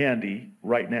in handy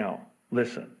right now.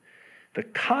 Listen. The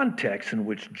context in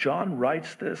which John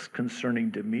writes this concerning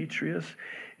Demetrius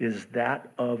is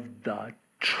that of the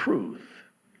truth,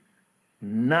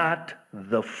 not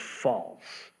the false.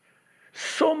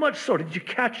 So much so, did you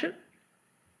catch it?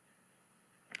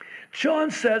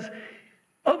 John says,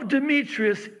 of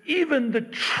Demetrius, even the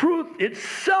truth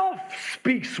itself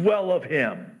speaks well of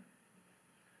him.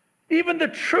 Even the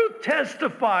truth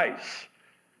testifies,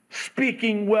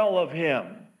 speaking well of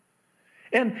him.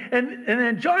 And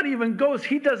then John even goes,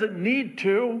 he doesn't need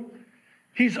to.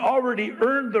 He's already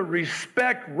earned the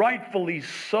respect, rightfully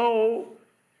so.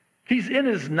 He's in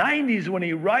his 90s when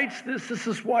he writes this. This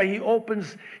is why he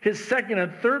opens his second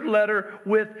and third letter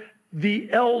with the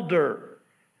elder.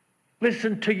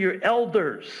 Listen to your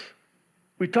elders.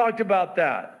 We talked about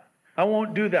that. I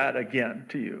won't do that again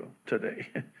to you today.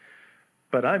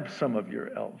 But I'm some of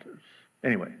your elders.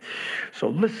 Anyway, so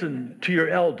listen to your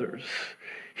elders.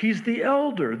 He's the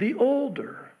elder, the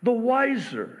older, the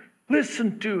wiser.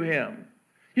 Listen to him.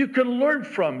 You can learn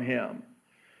from him.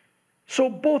 So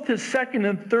both his second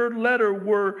and third letter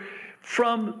were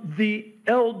from the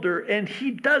elder, and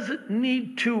he doesn't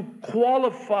need to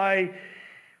qualify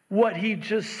what he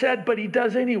just said, but he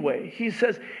does anyway. He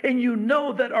says, and you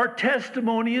know that our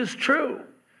testimony is true.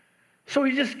 So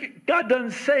he just got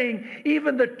done saying,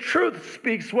 even the truth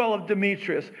speaks well of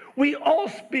Demetrius. We all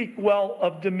speak well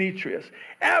of Demetrius.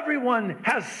 Everyone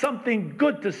has something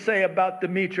good to say about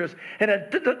Demetrius, and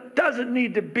it doesn't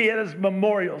need to be at his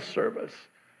memorial service.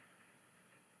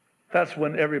 That's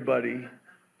when everybody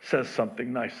says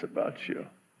something nice about you.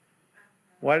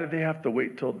 Why do they have to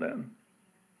wait till then?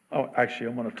 Oh, actually, I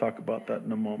want to talk about that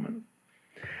in a moment.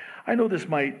 I know this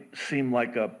might seem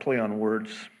like a play on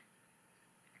words,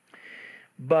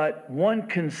 but one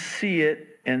can see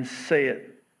it and say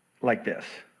it like this.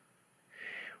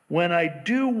 When I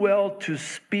do well to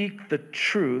speak the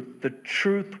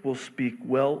truth will speak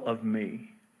well of me.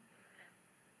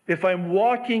 If I'm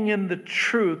walking in the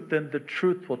truth, then the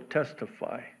truth will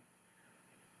testify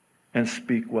and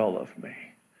speak well of me.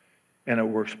 And it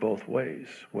works both ways,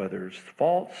 whether it's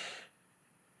false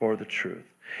or the truth.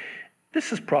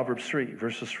 This is Proverbs 3,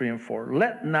 verses 3 and 4.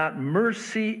 Let not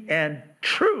mercy and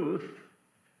truth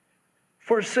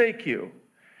forsake you.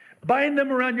 Bind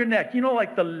them around your neck. You know,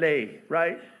 like the lei,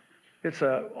 right? It's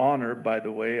an honor, by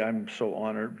the way. I'm so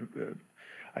honored.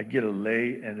 I get a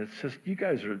lei, and it's just, you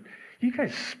guys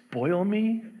spoil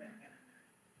me.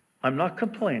 I'm not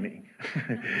complaining.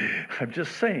 I'm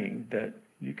just saying that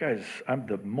you guys, I'm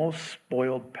the most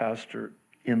spoiled pastor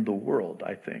in the world,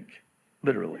 I think,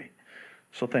 literally.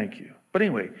 So thank you. But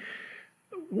anyway,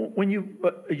 when you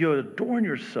adorn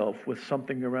yourself with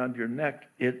something around your neck,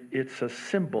 it's a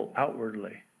symbol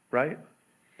outwardly, right?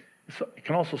 So it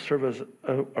can also serve as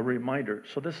a reminder.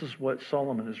 So this is what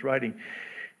Solomon is writing.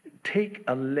 Take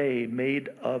a lei made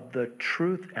of the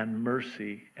truth and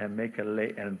mercy and make a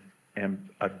lei and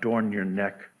adorn your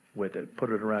neck with it.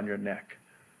 Put it around your neck.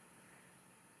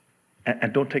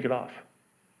 And don't take it off.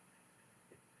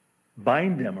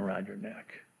 Bind them around your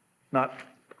neck. Not,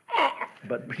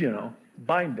 but,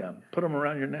 bind them. Put them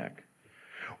around your neck.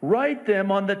 Write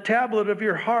them on the tablet of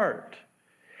your heart.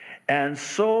 And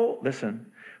so, listen,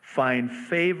 find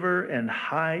favor and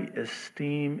high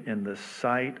esteem in the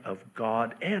sight of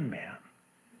God and man.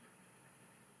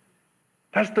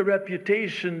 That's the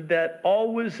reputation that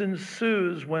always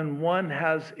ensues when one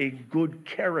has a good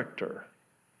character.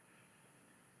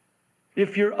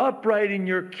 If you're upright in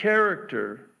your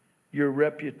character, your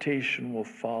reputation will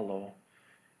follow.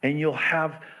 And you'll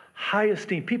have high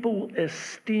esteem. People will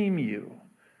esteem you,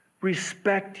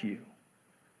 respect you.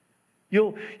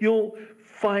 You'll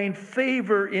find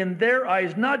favor in their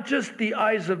eyes, not just the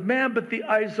eyes of man, but the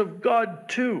eyes of God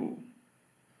too.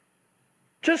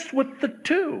 Just with the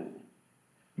two,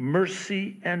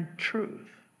 mercy and truth.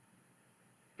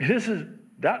 Is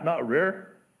that not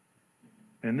rare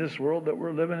in this world that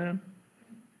we're living in?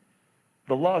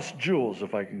 The lost jewels,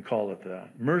 if I can call it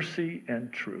that. Mercy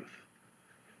and truth.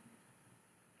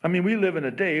 I mean, we live in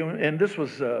a day, and this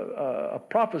was a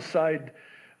prophesied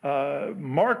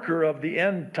marker of the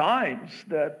end times,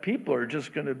 that people are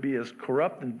just going to be as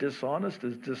corrupt and dishonest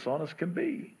as dishonest can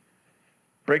be.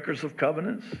 Breakers of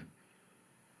covenants.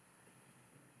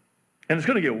 And it's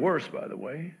going to get worse, by the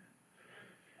way.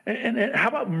 And how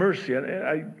about mercy?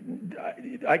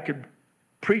 I could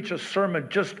preach a sermon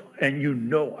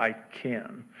and I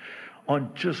can,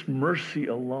 on just mercy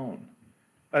alone.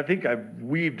 I think I've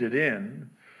weaved it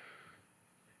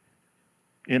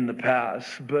in the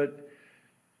past, but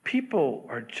people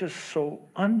are just so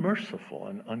unmerciful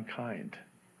and unkind.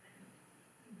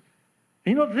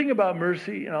 The thing about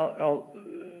mercy, and I'll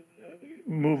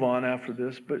move on after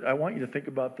this, but I want you to think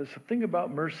about this. The thing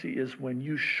about mercy is when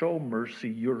you show mercy,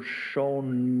 you're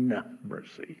shown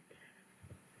mercy.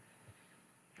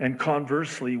 And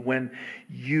conversely, when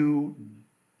you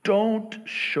don't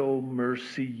show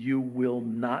mercy, you will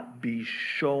not be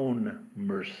shown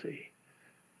mercy.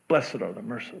 Blessed are the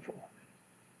merciful.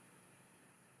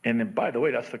 And then, by the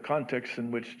way, that's the context in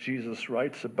which Jesus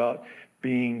writes about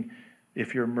being,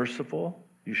 if you're merciful,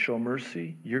 you show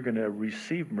mercy, you're going to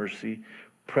receive mercy,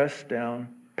 pressed down,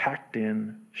 packed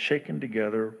in, shaken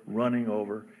together, running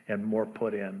over, and more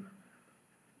put in.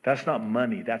 That's not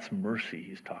money, that's mercy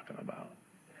he's talking about.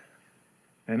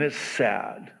 And it's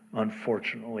sad,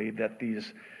 unfortunately, that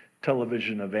these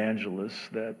television evangelists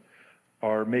that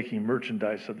are making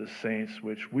merchandise of the saints,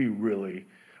 which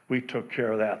we took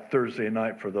care of that Thursday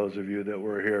night for those of you that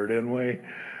were here, didn't we?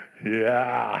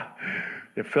 Yeah,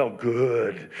 it felt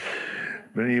good.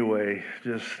 But anyway,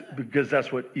 just because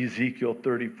that's what Ezekiel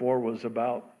 34 was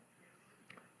about.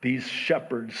 These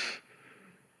shepherds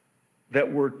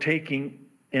that were taking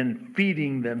and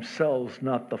feeding themselves,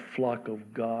 not the flock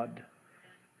of God.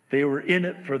 They were in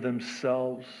it for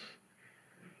themselves.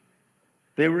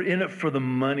 They were in it for the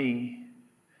money.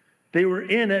 They were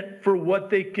in it for what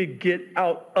they could get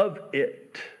out of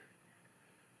it.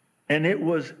 And it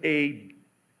was a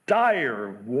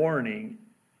dire warning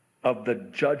of the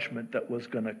judgment that was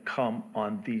going to come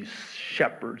on these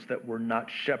shepherds that were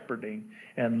not shepherding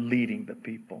and leading the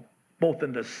people, both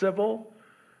in the civil,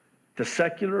 the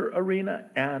secular arena,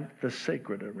 and the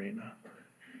sacred arena.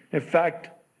 In fact,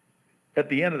 at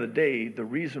the end of the day, the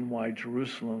reason why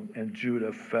Jerusalem and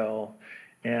Judah fell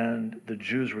and the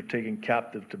Jews were taken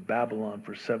captive to Babylon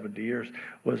for 70 years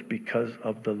was because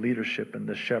of the leadership and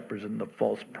the shepherds and the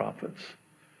false prophets.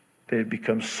 They had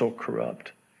become so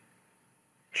corrupt.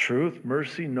 Truth,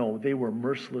 mercy, no, they were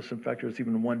merciless. In fact, there's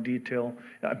even one detail.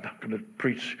 I'm not going to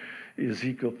preach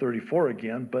Ezekiel 34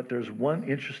 again, but there's one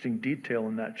interesting detail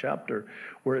in that chapter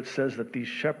where it says that these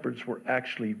shepherds were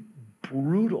actually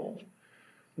brutal,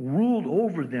 ruled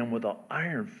over them with an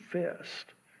iron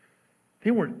fist. They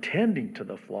weren't tending to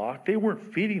the flock. They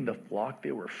weren't feeding the flock.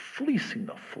 They were fleecing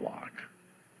the flock.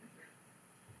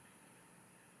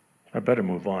 I better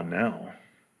move on now.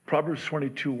 Proverbs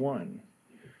 22:1.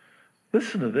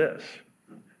 Listen to this.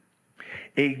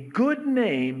 A good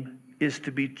name is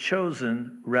to be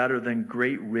chosen rather than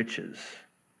great riches,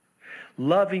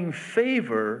 loving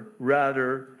favor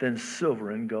rather than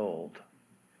silver and gold.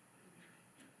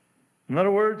 In other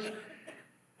words,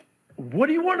 what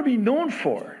do you want to be known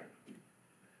for?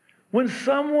 When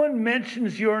someone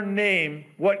mentions your name,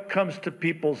 what comes to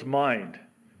people's mind?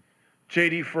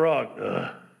 J.D. Farag.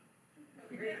 Ugh.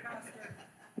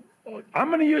 I'm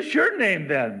going to use your name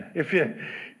then, if you're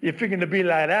going to be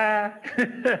like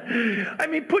that. I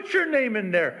mean, put your name in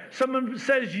there. Someone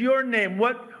says your name.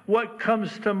 What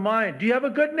comes to mind? Do you have a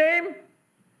good name?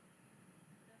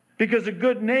 Because a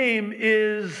good name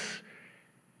is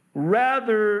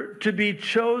rather to be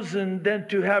chosen than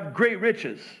to have great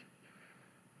riches.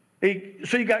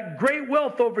 So you got great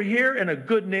wealth over here and a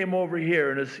good name over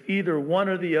here, and it's either one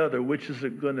or the other. Which is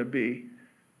it going to be?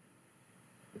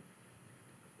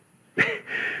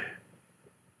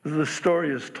 The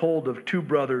story is told of two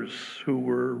brothers who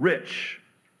were rich,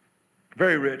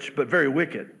 but very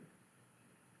wicked.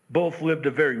 Both lived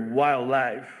a very wild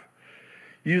life,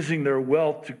 using their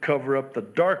wealth to cover up the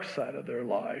dark side of their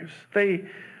lives. They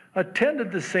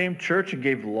attended the same church and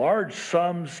gave large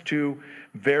sums to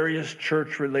various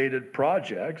church-related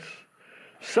projects.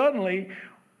 Suddenly,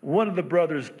 one of the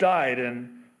brothers died, and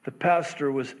the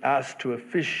pastor was asked to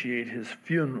officiate his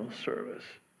funeral service.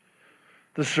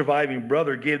 The surviving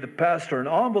brother gave the pastor an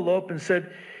envelope and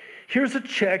said, "Here's a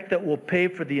check that will pay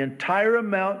for the entire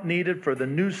amount needed for the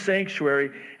new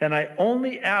sanctuary, and I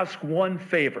only ask one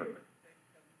favor.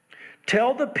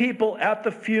 Tell the people at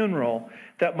the funeral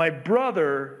that my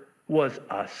brother was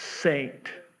a saint."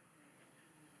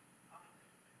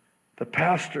 The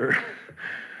pastor,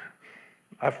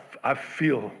 I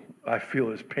feel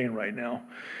his pain right now.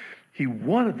 He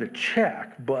wanted the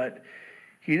check, but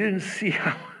he didn't see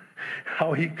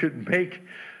how he could make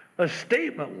a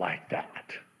statement like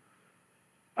that.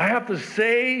 I have to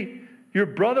say, your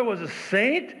brother was a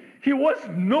saint? He was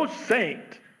no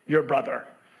saint, your brother.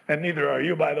 And neither are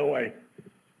you, by the way.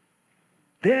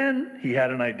 Then he had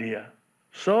an idea.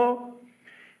 So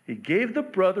he gave the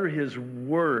brother his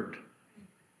word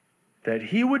that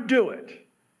he would do it,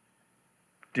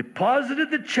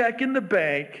 deposited the check in the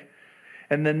bank,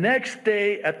 and the next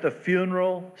day at the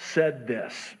funeral said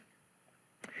this: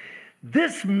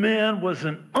 "This man was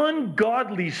an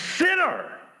ungodly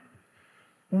sinner,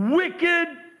 wicked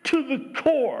to the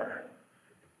core.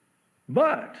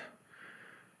 But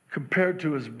compared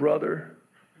to his brother,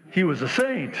 he was a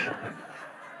saint."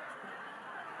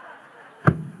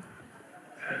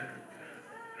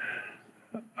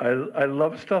 I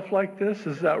love stuff like this.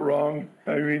 Is that wrong?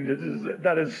 I mean,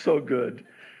 that is so good.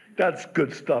 That's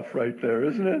good stuff right there,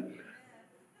 isn't it?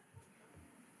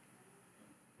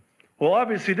 Well,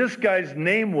 obviously, this guy's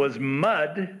name was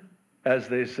Mud, as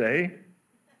they say.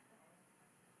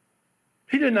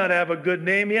 He did not have a good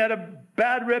name. He had a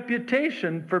bad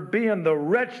reputation for being the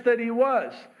wretch that he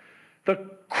was,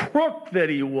 the crook that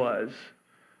he was.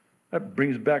 That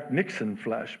brings back Nixon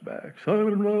flashbacks.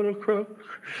 I'm not a crook.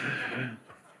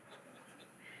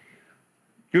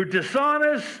 You're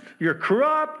dishonest. You're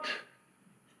corrupt.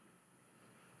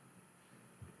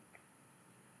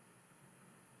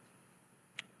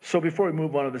 So before we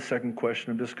move on to the second question,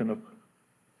 I'm just going to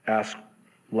ask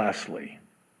lastly,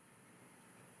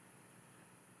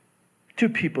 do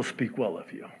people speak well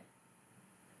of you?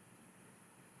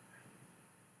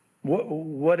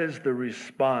 What is the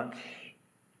response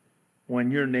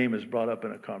when your name is brought up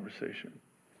in a conversation?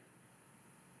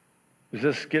 Is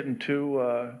this getting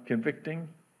too convicting?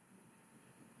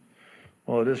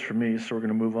 Well, it is for me, so we're going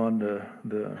to move on to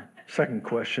the second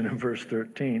question in verse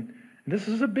 13. And this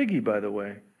is a biggie, by the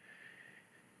way.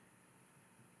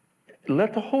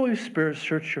 Let the Holy Spirit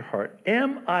search your heart.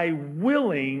 Am I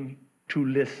willing to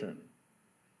listen?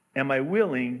 Am I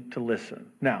willing to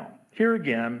listen? Now, here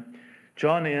again,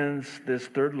 John ends this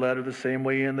third letter the same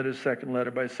way he ended his second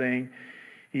letter by saying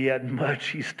he had much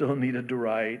he still needed to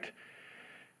write.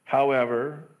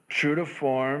 However, true to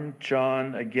form,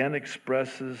 John again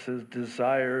expresses his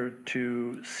desire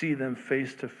to see them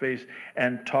face to face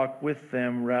and talk with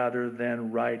them rather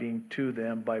than writing to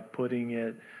them by putting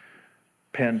it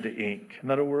pen to ink.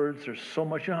 In other words, there's so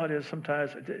much, you know how it is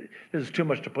sometimes? There's too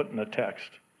much to put in a text,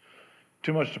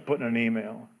 too much to put in an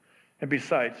email. And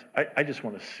besides, I just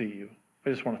want to see you. I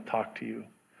just want to talk to you.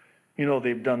 You know,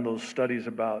 they've done those studies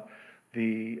about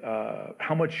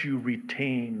how much you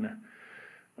retain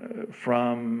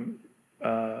from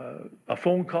a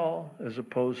phone call as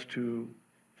opposed to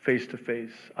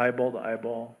face-to-face, eyeball to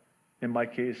eyeball. In my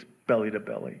case, belly to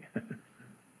belly.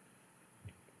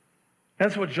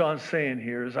 That's what John's saying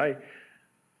here is I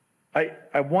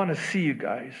want to see you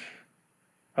guys.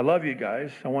 I love you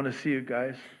guys. I want to see you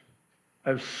guys. I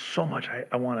have so much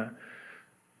I want to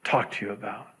talk to you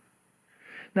about.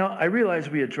 Now, I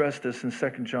realize we addressed this in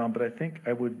 2 John, but I think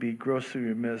I would be grossly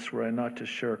remiss were I not to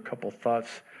share a couple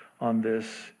thoughts on this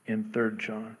in 3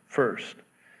 John. First,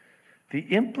 the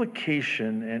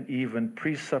implication and even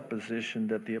presupposition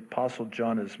that the Apostle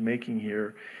John is making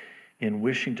here in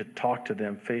wishing to talk to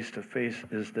them face to face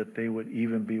is that they would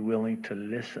even be willing to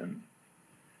listen.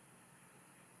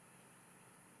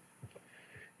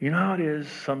 You know how it is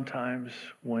sometimes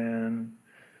when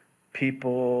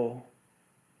people,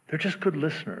 they're just good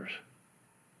listeners.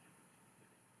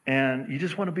 And you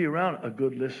just want to be around a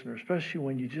good listener, especially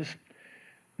when you just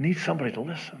need somebody to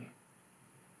listen.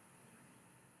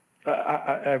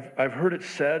 I've heard it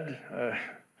said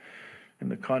in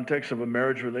the context of a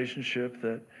marriage relationship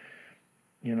that,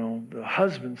 you know, the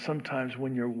husband sometimes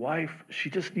when your wife,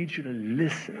 she just needs you to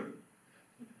listen.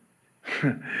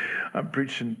 I'm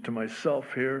preaching to myself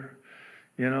here,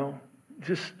 you know,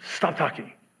 just stop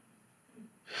talking.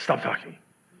 Stop talking.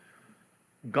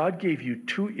 God gave you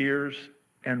 2 ears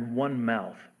and 1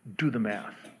 mouth. Do the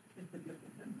math.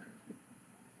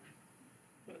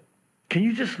 Can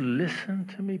you just listen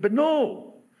to me? But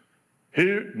no,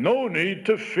 here, no need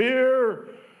to fear.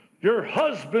 Your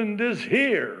husband is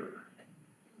here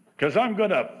because I'm going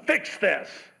to fix this.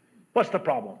 What's the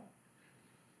problem?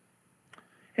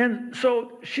 And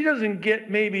so she doesn't get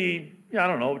maybe, I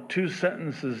don't know, 2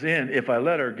 sentences in, if I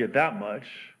let her get that much,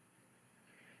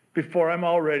 before I'm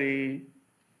already,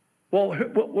 well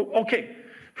okay,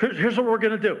 here's what we're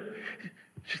going to do.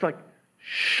 She's like,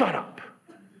 shut up.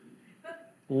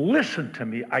 Listen to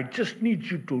me. I just need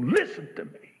you to listen to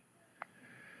me.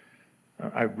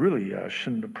 I really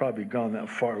shouldn't have probably gone that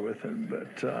far with him,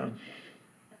 but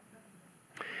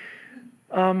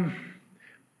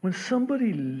when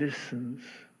somebody listens,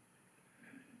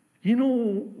 you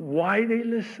know why they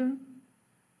listen?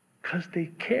 Because they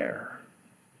care.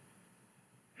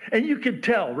 And you can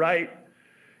tell, right?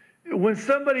 When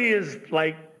somebody is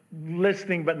like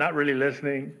listening but not really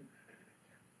listening,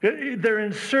 they're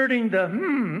inserting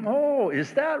the, oh,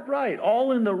 is that right?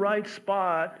 All in the right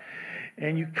spot.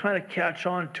 And you kind of catch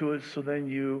on to it, so then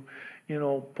you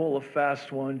pull a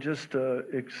fast one just to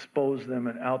expose them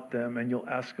and out them, and you'll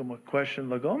ask them a question.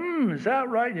 They'll go, is that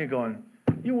right? And you're going,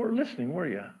 you weren't listening, were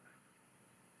you?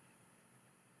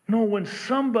 No, when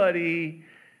somebody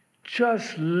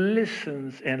just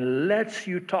listens and lets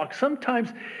you talk. Sometimes,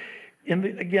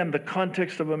 again, the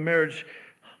context of a marriage,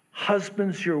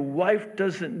 husbands, your wife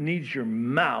doesn't need your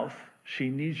mouth. She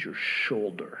needs your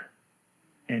shoulder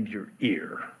and your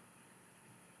ear.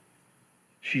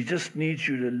 She just needs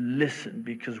you to listen,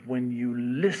 because when you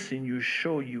listen, you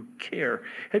show you care.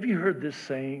 Have you heard this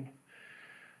saying?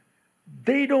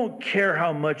 They don't care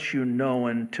how much you know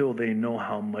until they know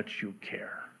how much you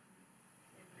care.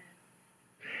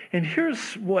 And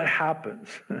here's what happens.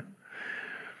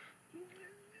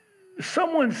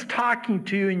 Someone's talking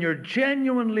to you and you're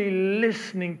genuinely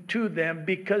listening to them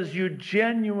because you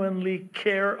genuinely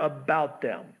care about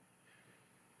them.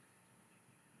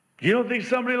 You don't think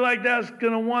somebody like that's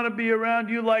going to want to be around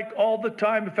you like all the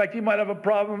time. In fact, you might have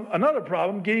another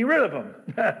problem getting rid of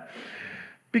them.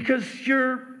 Because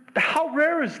how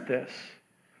rare is this?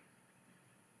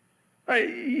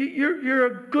 You're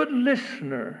a good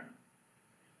listener.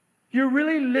 You're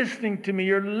really listening to me.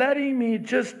 You're letting me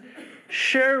just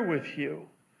share with you.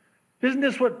 Isn't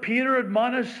this what Peter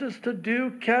admonishes us to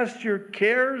do? Cast your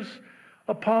cares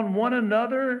upon one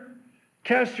another.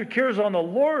 Cast your cares on the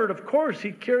Lord. Of course,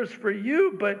 He cares for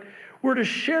you, but we're to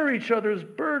share each other's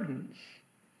burdens.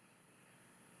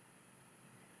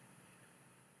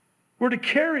 We're to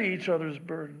carry each other's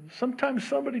burdens. Sometimes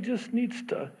somebody just needs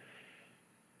to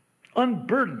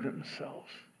unburden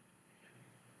themselves.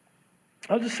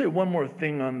 I'll just say one more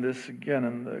thing on this again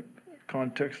in the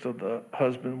context of the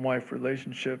husband-wife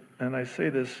relationship. And I say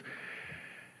this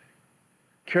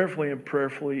carefully and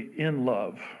prayerfully in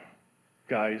love.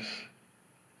 Guys,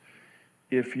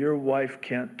 if your wife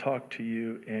can't talk to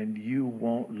you and you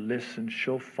won't listen,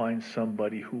 she'll find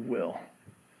somebody who will.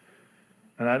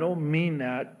 And I don't mean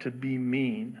that to be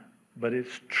mean, but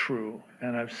it's true.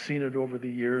 And I've seen it over the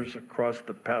years across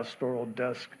the pastoral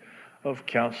desk of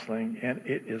counseling, and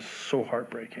it is so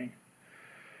heartbreaking.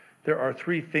 There are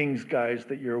 3 things, guys,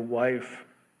 that your wife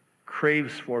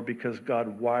craves for because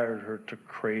God wired her to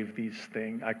crave these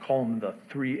things. I call them the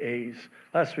 3 A's.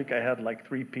 Last week I had like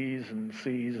 3 P's and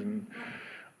C's, and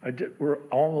we're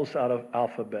almost out of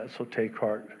alphabet, so take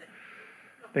heart.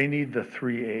 They need the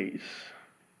 3 A's.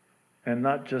 And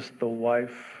not just the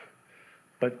wife,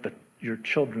 but your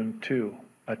children too.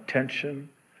 Attention,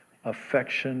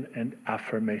 affection, and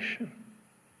affirmation.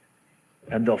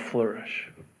 And they'll flourish.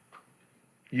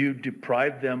 You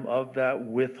deprive them of that,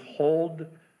 withhold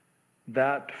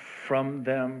that from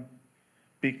them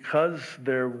because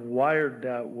they're wired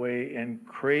that way and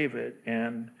crave it,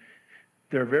 and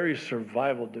their very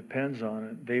survival depends on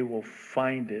it. They will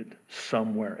find it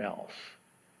somewhere else.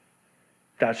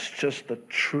 That's just the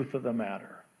truth of the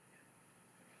matter.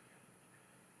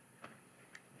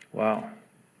 Wow.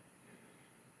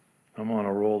 I'm on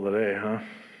a roll today, huh?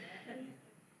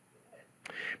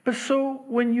 But so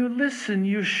when you listen,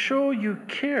 you show you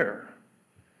care.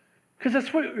 Because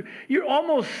that's what you're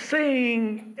almost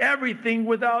saying everything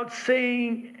without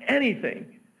saying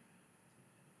anything.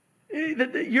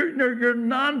 Your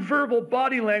nonverbal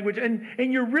body language, and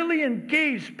you're really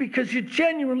engaged because you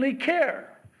genuinely care.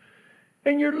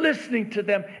 And you're listening to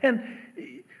them. And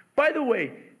by the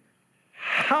way,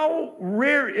 how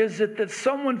rare is it that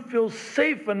someone feels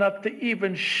safe enough to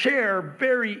even share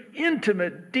very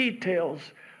intimate details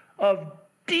of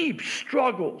deep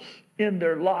struggles in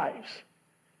their lives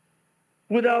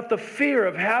without the fear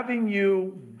of having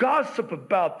you gossip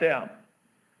about them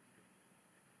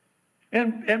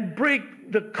and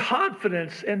break the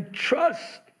confidence and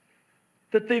trust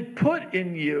that they put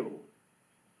in you?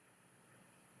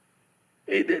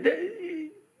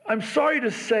 I'm sorry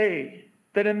to say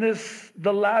that in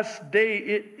the last day,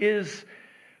 it is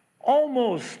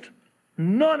almost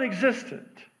non-existent.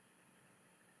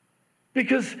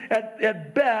 Because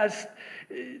at best,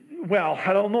 well,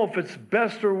 I don't know if it's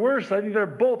best or worst. I think they're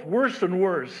both worse than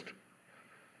worst.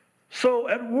 So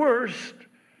at worst,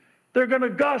 they're going to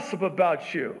gossip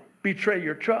about you, betray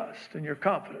your trust and your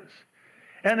confidence.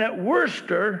 And at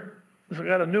worster, I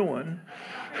got a new one.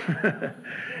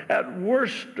 At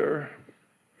worster,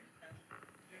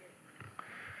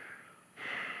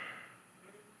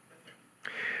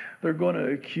 they're going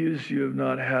to accuse you of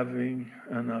not having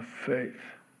enough faith.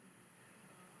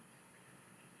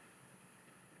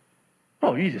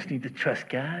 Oh, you just need to trust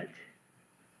God.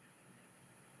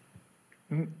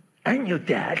 I know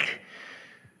that.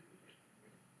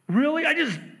 Really? I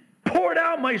just poured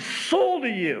out my soul to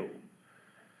you.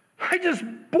 I just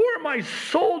bore my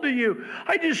soul to you.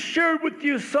 I just shared with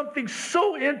you something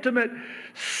so intimate,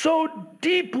 so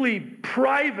deeply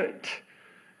private.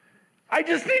 I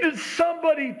just needed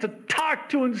somebody to talk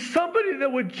to and somebody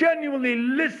that would genuinely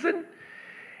listen.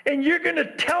 And you're going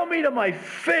to tell me to my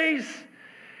face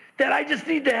that I just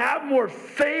need to have more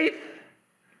faith?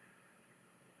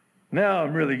 Now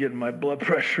I'm really getting my blood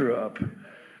pressure up.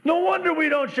 No wonder we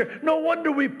don't share. No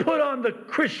wonder we put on the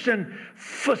Christian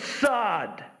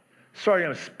facade. Sorry,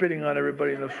 I'm spitting on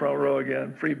everybody in the front row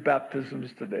again. Free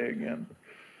baptisms today again.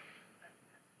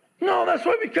 No, that's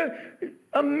why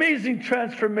amazing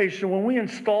transformation. When we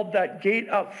installed that gate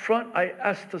out front, I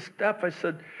asked the staff, I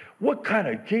said, what kind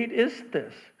of gate is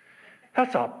this?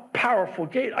 That's a powerful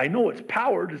gate. I know it's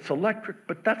powered, it's electric,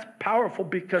 but that's powerful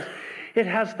because it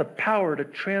has the power to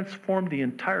transform the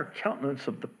entire countenance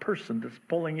of the person that's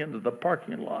pulling into the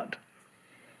parking lot.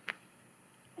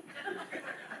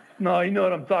 No, you know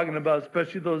what I'm talking about,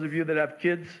 especially those of you that have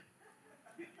kids.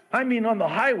 I mean, on the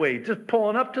highway, just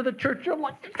pulling up to the church, you're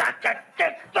like,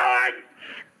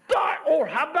 or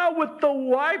how about with the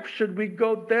wife? Should we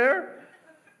go there?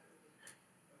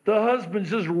 The husband's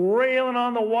just railing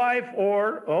on the wife,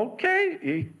 or, okay,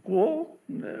 equal.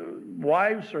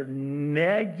 Wives are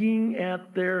nagging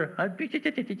at their husband.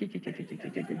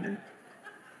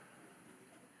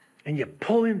 And you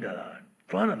pull into the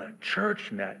front of the church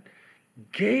and that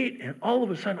gate, and all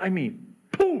of a sudden, I mean,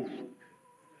 poof,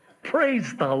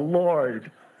 praise the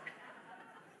Lord.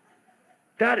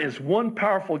 That is one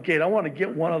powerful gate. I want to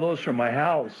get one of those for my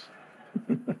house.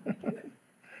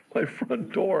 My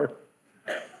front door.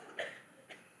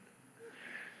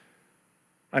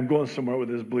 I'm going somewhere with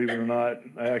this, believe it or not.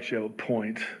 I actually have a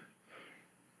point.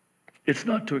 It's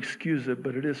not to excuse it,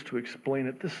 but it is to explain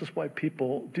it. This is why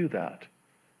people do that.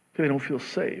 They don't feel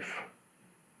safe.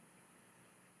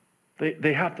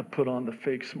 They have to put on the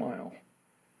fake smile.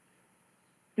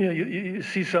 You know, you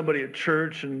see somebody at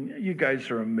church, and you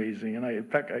guys are amazing. And in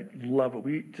fact, I love it.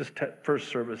 We just first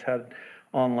service had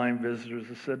online visitors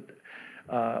that said,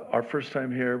 our first time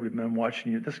here, we've been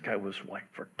watching you. This guy was like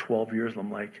for 12 years. And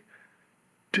I'm like,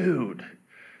 dude,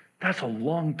 that's a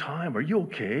long time. Are you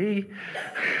okay?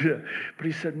 But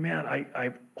he said, man,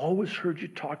 I've always heard you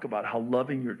talk about how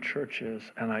loving your church is,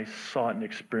 and I saw it and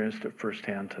experienced it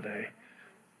firsthand today.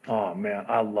 Oh, man,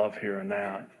 I love hearing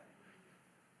that.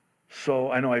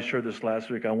 So I know I shared this last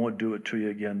week. I won't do it to you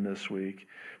again this week.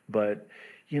 But,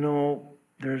 you know,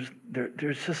 there's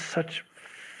just such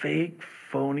fake,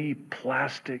 phony,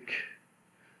 plastic,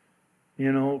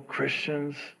 you know,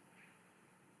 Christians.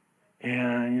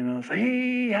 And, you know, it's like,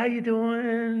 hey, how you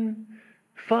doing?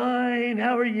 Fine,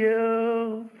 how are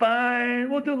you?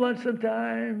 Fine, we'll do lunch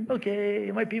sometime.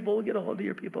 Okay, my people will get a hold of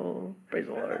your people. Praise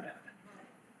the Lord.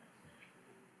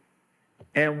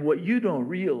 And what you don't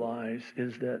realize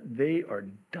is that they are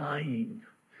dying.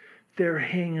 They're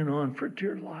hanging on for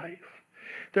dear life.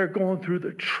 They're going through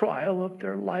the trial of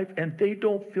their life, and they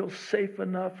don't feel safe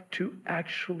enough to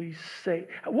actually say,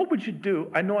 what would you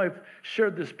do? I know I've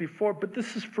shared this before, but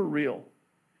this is for real,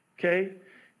 okay?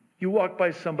 You walk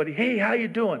by somebody, hey, how you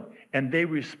doing? And they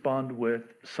respond with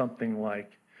something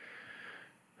like,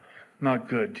 not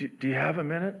good. Do you have a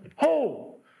minute? Oh,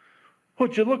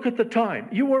 would you look at the time?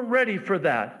 You weren't ready for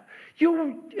that.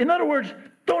 In other words,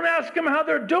 don't ask them how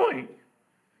they're doing.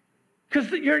 Because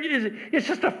it's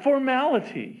just a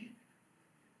formality.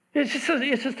 It's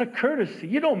just a courtesy.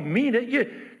 You don't mean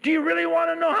it. Do you really want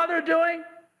to know how they're doing?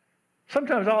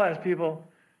 Sometimes I'll ask people,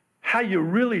 how you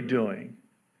really doing?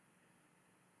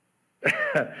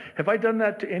 Have I done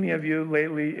that to any of you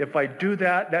lately? If I do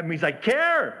that, that means I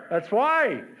care. That's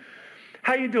why.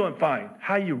 How you doing? Fine.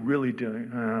 How you really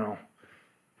doing? Oh,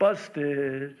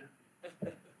 busted.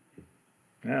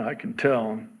 Yeah, I can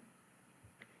tell.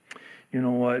 You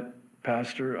know what,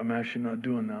 Pastor? I'm actually not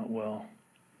doing that well.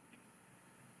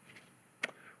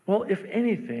 Well, if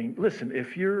anything, listen,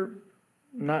 if you're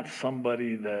not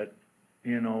somebody that,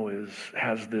 you know,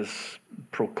 has this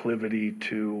proclivity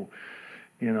to,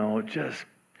 you know, just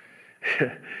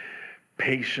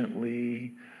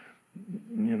patiently,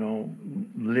 you know,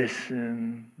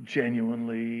 listen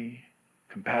genuinely,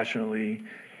 compassionately,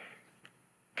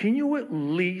 can you at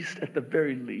least, at the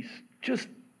very least, just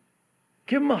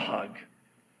give them a hug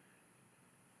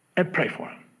and pray for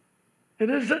them? It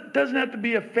doesn't have to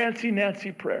be a fancy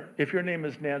Nancy prayer. If your name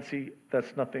is Nancy,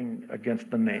 that's nothing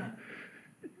against the name.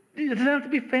 It doesn't have to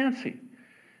be fancy.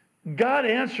 God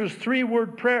answers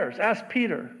 3-word prayers. Ask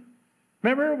Peter.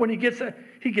 Remember when he gets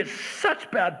such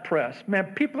bad press.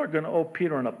 Man, people are going to owe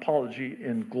Peter an apology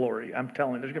in glory. I'm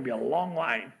telling you, there's going to be a long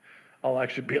line. I'll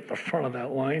actually be at the front of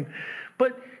that line.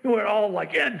 But we're all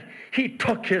like, and he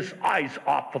took his eyes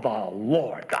off of the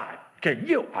Lord. God, can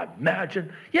you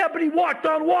imagine? Yeah, but he walked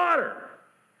on water.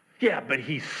 Yeah, but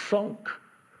he sunk.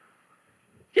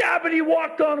 Yeah, but he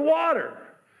walked on water.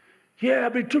 Yeah,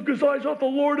 but he took his eyes off the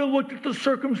Lord and looked at the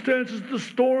circumstances, the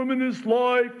storm in his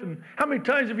life. And how many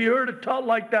times have you heard it taught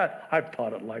like that? I've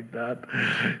taught it like that.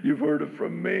 You've heard it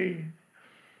from me.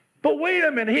 But wait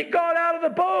a minute, he got out of the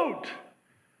boat.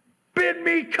 Bid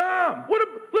me come.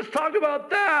 Let's talk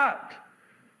about that.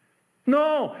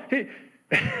 No,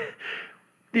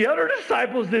 the other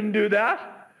disciples didn't do that.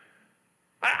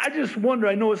 I just wonder,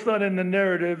 I know it's not in the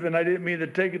narrative, and I didn't mean to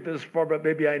take it this far, but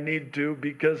maybe I need to,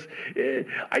 because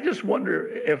I just wonder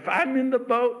if I'm in the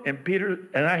boat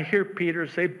and I hear Peter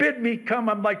say, bid me come,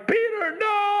 I'm like, Peter,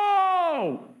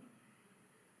 no!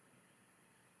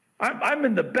 I'm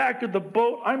in the back of the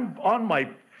boat, I'm on my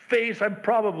face, I'm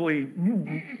probably,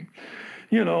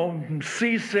 you know,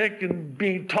 seasick and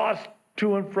being tossed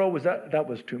to and fro. That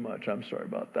was too much, I'm sorry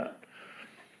about that.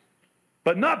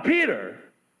 But not Peter.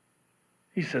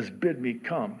 He says, bid me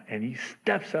come. And he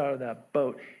steps out of that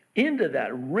boat into that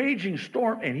raging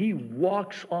storm, and he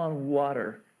walks on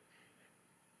water.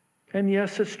 And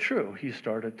yes, it's true. He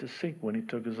started to sink when he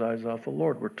took his eyes off the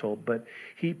Lord, we're told. But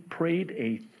he prayed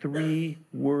a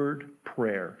 3-word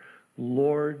prayer.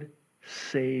 Lord,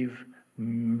 save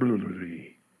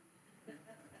me.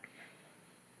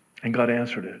 And God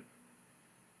answered it.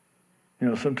 You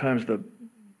know, sometimes the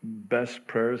best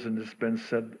prayers, and it's been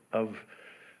said of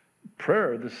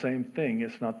Prayer, the same thing.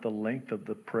 It's not the length of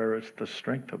the prayer, it's the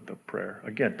strength of the prayer.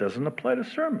 Again, it doesn't apply to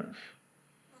sermons.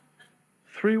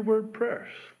 3-word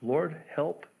prayers. Lord,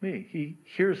 help me. He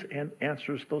hears and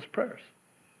answers those prayers.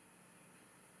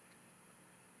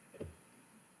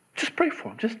 Just pray for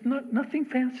them. Just nothing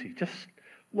fancy. Just,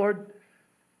 Lord,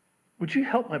 would you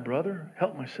help my brother?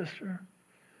 Help my sister?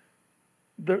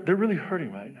 They're really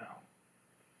hurting right now.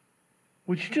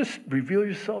 Would you just reveal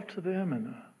yourself to them in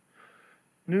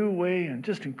a new way and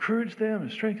just encourage them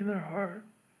and strengthen their heart?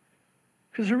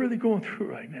 Because they're really going through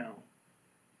right now.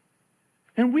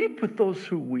 And weep with those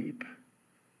who weep.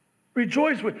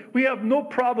 Rejoice with, we have no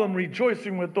problem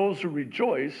rejoicing with those who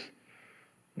rejoice.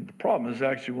 And the problem is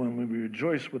actually when we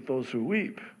rejoice with those who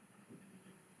weep.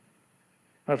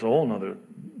 That's a whole nother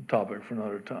topic for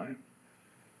another time.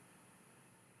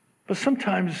 But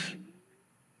sometimes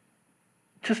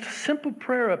just a simple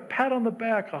prayer, a pat on the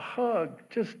back, a hug,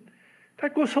 just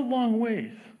that goes a long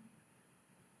ways.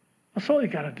 That's all you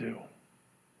got to do.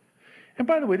 And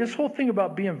by the way, this whole thing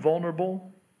about being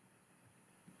vulnerable,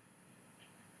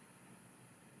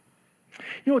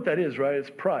 you know what that is, right? It's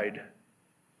pride.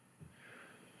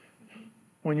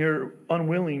 When you're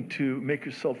unwilling to make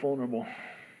yourself vulnerable.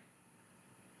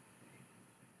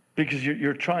 Because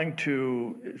you're trying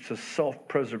to, it's a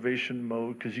self-preservation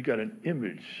mode because you got an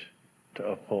image to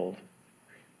uphold.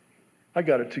 I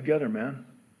got it together, man.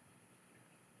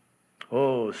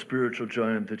 Oh, spiritual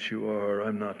giant that you are,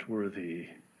 I'm not worthy.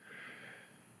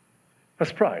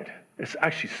 That's pride. It's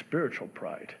actually spiritual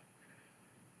pride.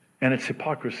 And it's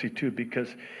hypocrisy too,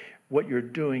 because what you're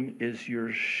doing is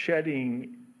you're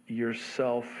shedding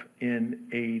yourself in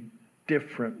a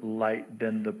different light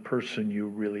than the person you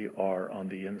really are on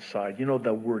the inside. You know,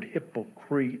 the word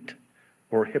hypocrite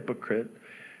or hypocrite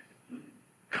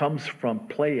comes from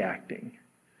play acting.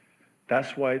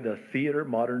 That's why the theater,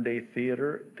 modern day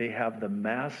theater, they have the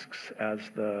masks as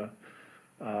the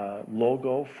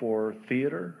logo for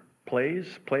theater,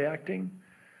 plays, play acting.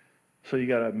 So you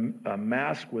got a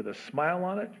mask with a smile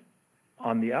on it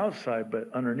on the outside, but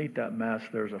underneath that mask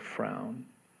there's a frown,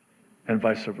 and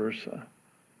vice versa.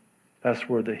 That's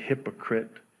where the hypocrite,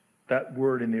 that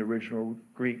word in the original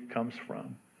Greek comes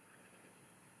from.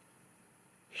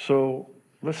 So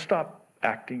let's stop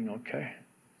acting, okay?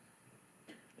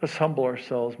 Let's humble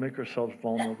ourselves, make ourselves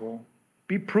vulnerable.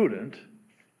 Be prudent,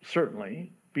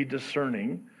 certainly. Be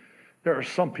discerning. There are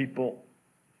some people,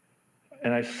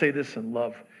 and I say this in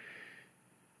love,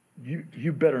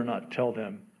 you better not tell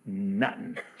them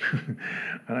nothing.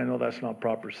 And I know that's not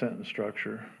proper sentence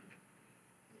structure.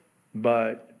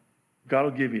 But God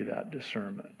will give you that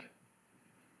discernment.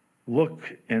 Look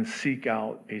and seek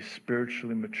out a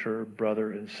spiritually mature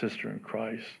brother and sister in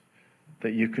Christ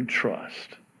that you can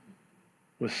trust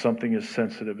with something as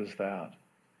sensitive as that.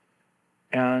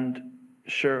 And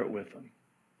share it with them.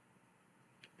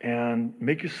 And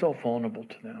make yourself vulnerable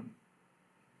to them.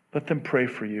 Let them pray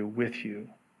for you, with you.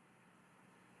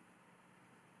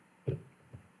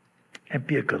 And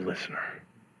be a good listener.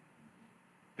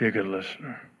 Be a good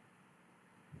listener.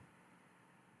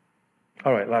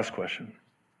 All right, last question.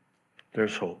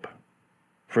 There's hope.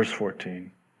 Verse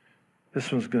 14.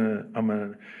 This one's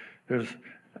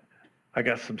I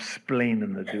got some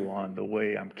splaining to do on the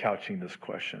way I'm couching this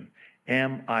question.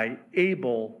 Am I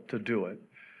able to do it?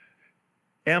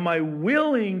 Am I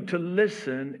willing to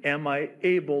listen? Am I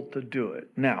able to do it?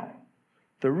 Now,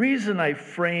 the reason I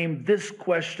frame this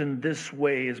question this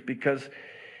way is because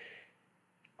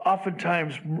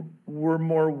oftentimes we're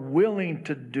more willing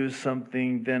to do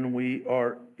something than we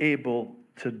are able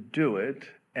to do it.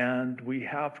 And we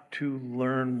have to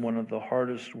learn one of the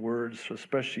hardest words,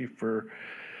 especially for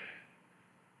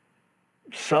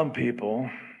some people,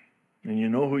 and you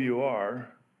know who you are,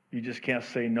 you just can't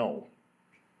say no.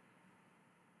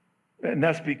 And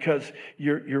that's because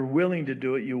you're willing to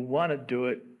do it, you want to do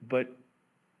it, but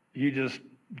you just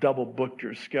double booked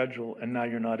your schedule and now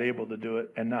you're not able to do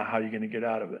it, and now how are you going to get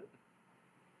out of it?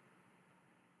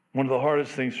 One of the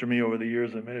hardest things for me over the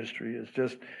years of ministry is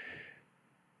just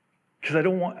because I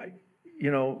don't want,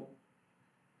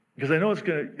 because I know it's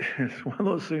one of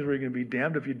those things where you're going to be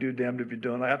damned if you do, damned if you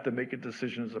don't. I have to make a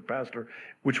decision as a pastor,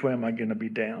 which way am I going to be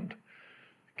damned?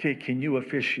 Okay, can you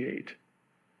officiate?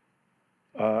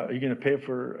 Are you going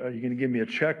to give me a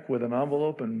check with an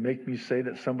envelope and make me say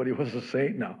that somebody was a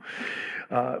saint? No.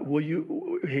 Will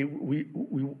you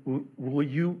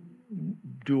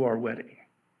do our wedding?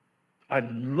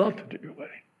 I'd love to do your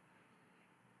wedding.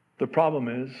 The problem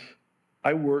is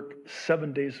I work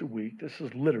 7 days a week. This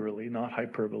is literally, not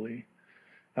hyperbole.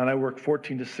 And I work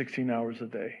 14 to 16 hours a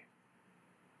day.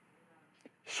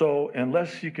 So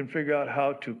unless you can figure out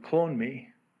how to clone me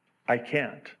I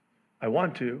can't. I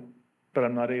want to, but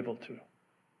I'm not able to.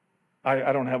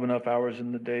 I don't have enough hours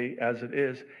in the day as it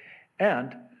is.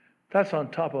 And that's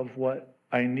on top of what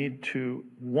I need to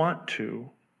want to,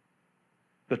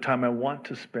 the time I want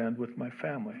to spend with my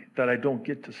family, that I don't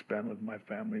get to spend with my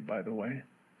family, by the way.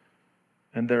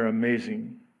 And they're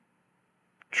amazing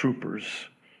troopers.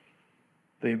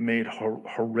 They've made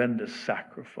horrendous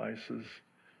sacrifices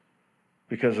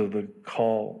because of the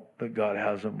call that God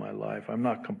has in my life. I'm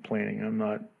not complaining.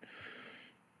 I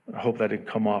hope that didn't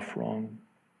come off wrong.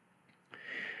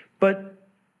 But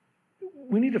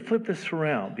we need to flip this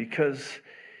around, because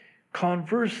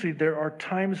conversely, there are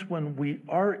times when we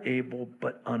are able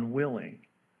but unwilling.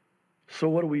 So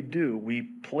what do? We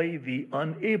play the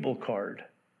unable card.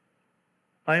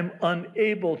 I'm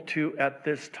unable to at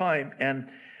this time, and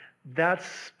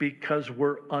that's because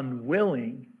we're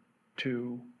unwilling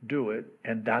to do it,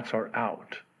 and that's our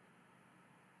out.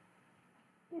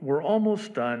 We're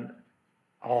almost done.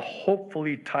 I'll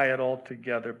hopefully tie it all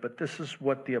together, but this is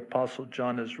what the Apostle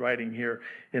John is writing here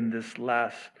in this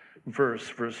last verse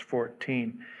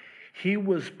 14. He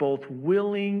was both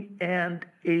willing and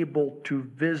able to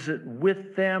visit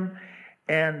with them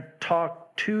and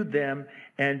talk to them,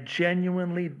 and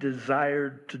genuinely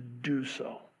desired to do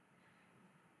so.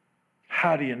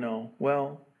 How do you know?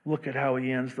 Well, look at how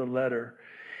he ends the letter.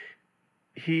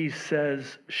 He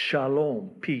says,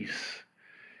 shalom, peace.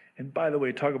 And by the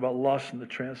way, talk about lost in the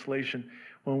translation.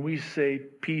 When we say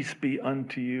peace be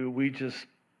unto you,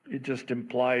 it just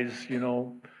implies,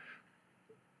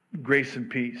 grace and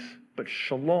peace. But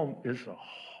shalom is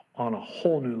on a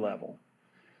whole new level.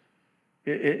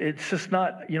 It's just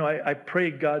not, I pray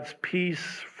God's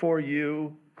peace for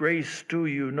you, grace to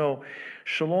you. No,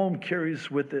 shalom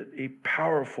carries with it a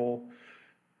powerful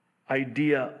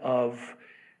idea of,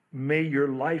 may your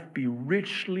life be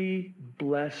richly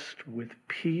blessed with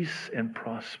peace and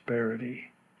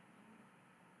prosperity.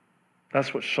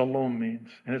 That's what shalom means.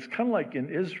 And it's kind of like in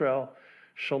Israel,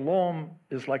 shalom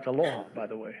is like aloha, by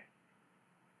the way.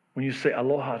 When you say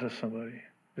aloha to somebody,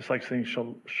 it's like saying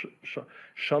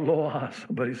shaloha.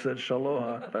 Somebody said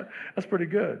shaloha. That's pretty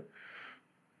good.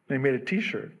 They made a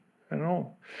t-shirt. I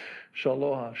know.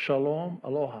 Shaloha, shalom,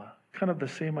 aloha. Kind of the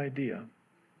same idea.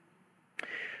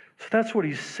 So that's what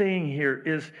he's saying here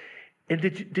is, and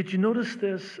did you notice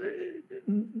this?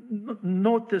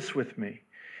 Note this with me.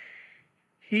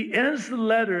 He ends the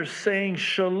letter saying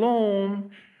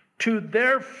shalom to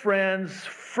their friends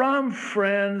from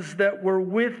friends that were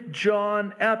with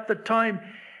John at the time.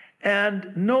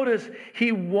 And notice,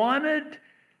 he wanted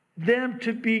them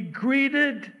to be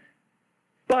greeted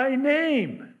by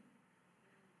name.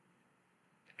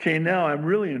 Okay, now I'm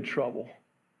really in trouble,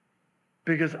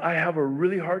 because I have a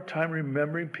really hard time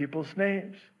remembering people's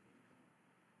names.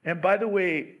 And by the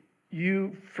way,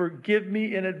 you forgive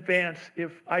me in advance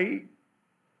if I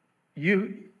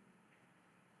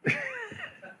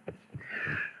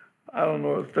don't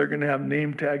know if they're going to have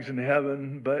name tags in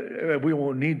heaven, but we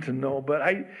won't need to know. But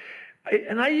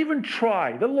I even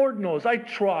try. The Lord knows I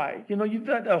try. You've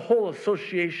got a whole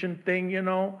association thing,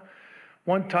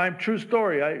 One time, true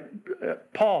story,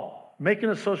 Paul, make an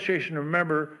association,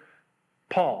 remember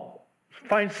Paul.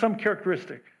 Find some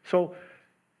characteristic. So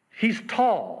he's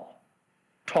tall.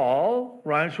 Tall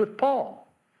rhymes with Paul.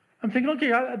 I'm thinking,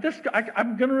 okay,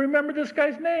 I'm going to remember this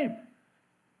guy's name.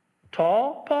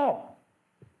 Tall Paul.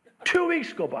 2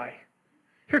 weeks go by.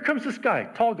 Here comes this guy,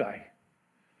 tall guy.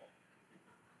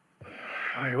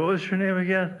 All right, what was your name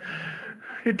again?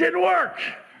 It didn't work.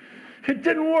 It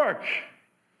didn't work.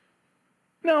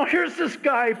 Now here's this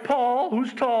guy, Paul,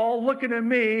 who's tall, looking at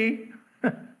me.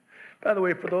 By the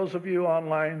way, for those of you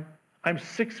online, I'm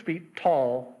 6 feet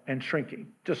tall and shrinking,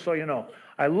 just so you know.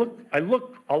 I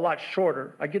look a lot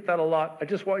shorter. I get that a lot. I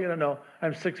just want you to know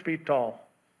I'm 6 feet tall.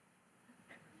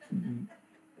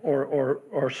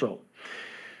 Or so.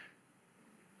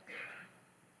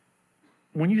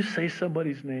 When you say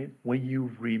somebody's name, when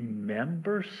you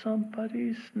remember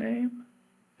somebody's name,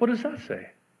 what does that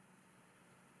say?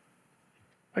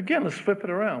 Again, let's flip it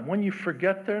around. When you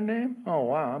forget their name, oh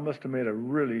wow, I must have made a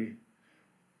really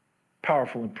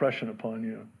powerful impression upon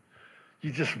you.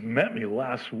 You just met me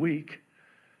last week.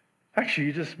 Actually,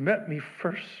 you just met me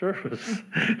first service.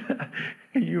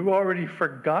 You already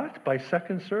forgot by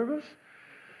second service?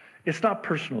 It's not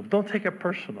personal. Don't take it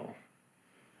personal.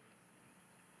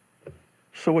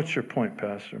 So what's your point,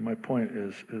 Pastor? My point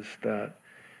is that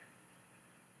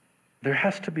there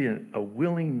has to be a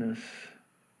willingness,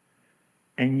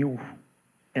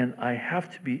 and I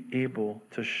have to be able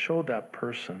to show that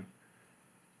person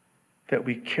that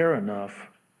we care enough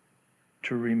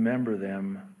to remember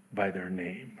them by their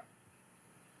name.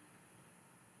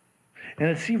 And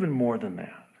it's even more than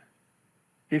that.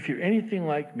 If you're anything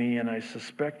like me, and I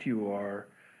suspect you are,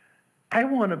 I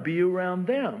want to be around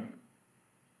them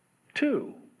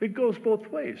too. It goes both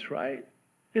ways, right?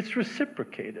 It's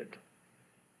reciprocated.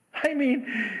 I mean,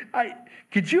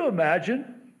 could you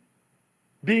imagine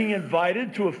being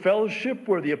invited to a fellowship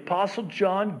where the Apostle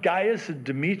John, Gaius, and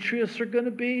Demetrius are going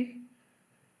to be?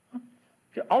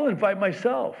 I'll invite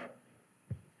myself.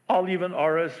 I'll even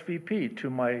RSVP to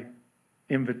my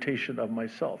invitation of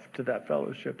myself to that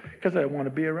fellowship because I want to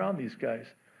be around these guys.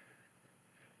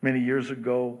 Many years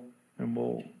ago, and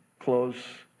we'll close,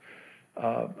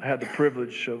 I had the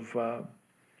privilege of,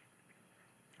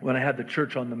 when I had the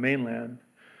church on the mainland,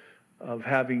 of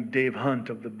having Dave Hunt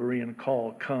of the Berean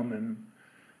Call come and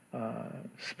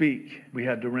speak. We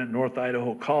had to rent North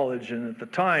Idaho College, and at the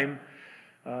time,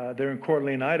 there in Coeur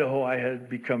d'Alene, Idaho, I had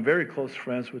become very close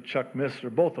friends with Chuck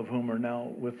Missler, both of whom are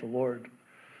now with the Lord.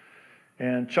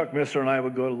 And Chuck Missler and I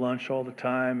would go to lunch all the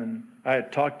time, and I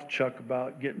had talked to Chuck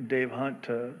about getting Dave Hunt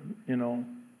to,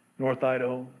 North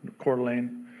Idaho, Coeur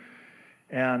d'Alene.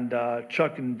 And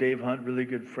Chuck and Dave Hunt, really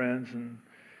good friends,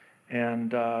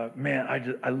 and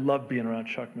man, I love being around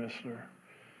Chuck Missler.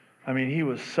 I mean, he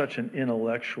was such an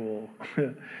intellectual,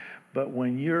 but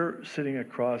when you're sitting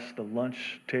across the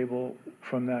lunch table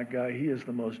from that guy, he is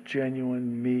the most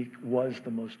genuine, meek,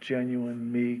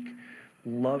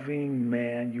 loving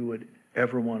man you would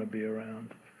ever want to be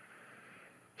around.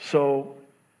 So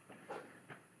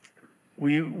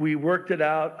we worked it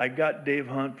out. I got Dave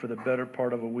Hunt for the better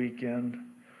part of a weekend,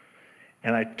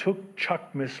 and I took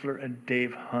Chuck Missler and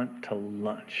Dave Hunt to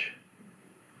lunch.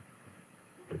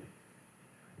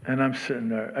 And I'm sitting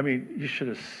there. I mean,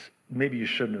 maybe you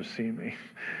shouldn't have seen me.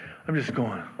 I'm just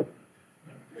going.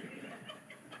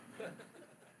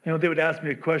 They would ask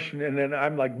me a question, and then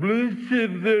I'm like,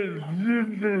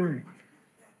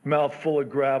 mouth full of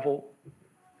gravel.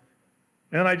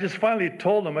 And I just finally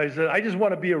told them, I said, I just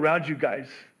want to be around you guys.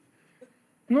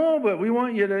 No, but we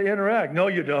want you to interact. No,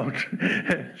 you don't.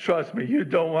 Trust me, you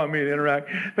don't want me to interact.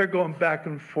 They're going back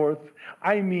and forth.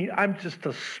 I mean, I'm just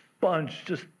a sponge,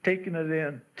 just taking it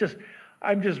in.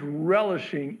 I'm just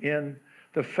relishing in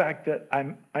the fact that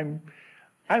I'm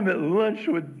at lunch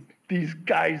with these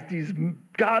guys, these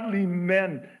godly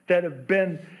men that have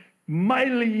been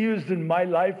mightily used in my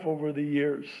life over the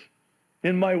years,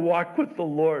 in my walk with the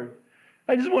Lord.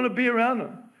 I just want to be around them.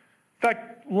 In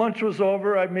fact, lunch was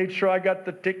over. I made sure I got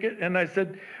the ticket, and I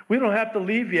said, we don't have to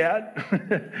leave yet.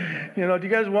 Do you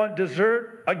guys want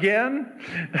dessert again?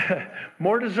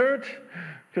 More dessert?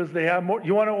 Because they have more.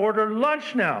 You want to order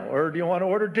lunch now, or do you want to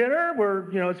order dinner?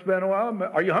 It's been a while.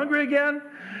 Are you hungry again?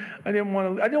 I didn't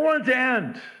want it to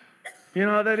end. You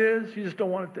know how that is? You just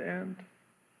don't want it to end.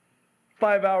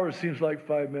 5 hours seems like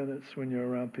 5 minutes when you're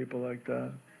around people like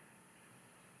that.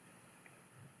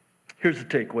 Here's the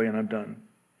takeaway, and I'm done.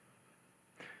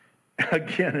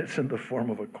 Again, it's in the form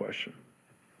of a question.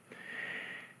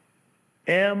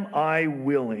 Am I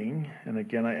willing, and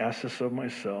again, I ask this of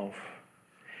myself,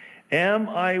 am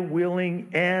I willing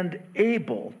and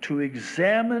able to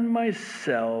examine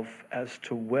myself as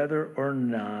to whether or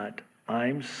not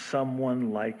I'm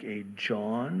someone like a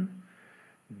John,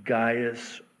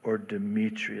 Gaius, or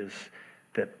Demetrius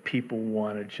that people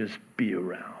want to just be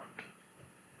around?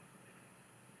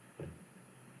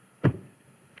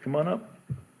 Come on up.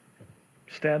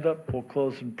 Stand up. We'll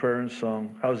close in prayer and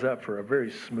song. How's that for a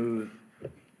very smooth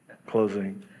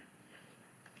closing?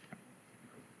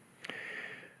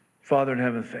 Father in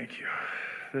heaven, thank you.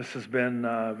 This has been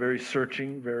very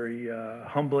searching, very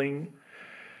humbling,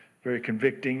 very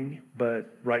convicting, but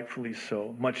rightfully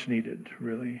so. Much needed,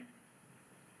 really.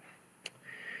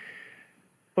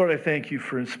 Lord, I thank you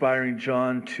for inspiring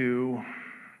John to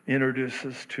introduce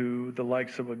us to the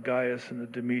likes of a Gaius and a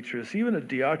Demetrius, even a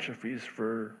Diotrephes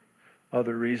for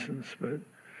other reasons, but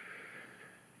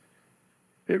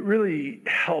it really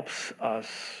helps us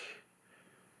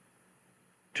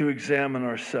to examine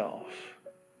ourselves,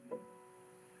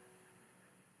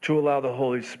 to allow the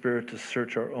Holy Spirit to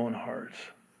search our own hearts.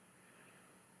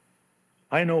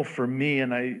 I know for me,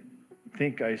 and I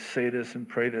think I say this and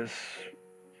pray this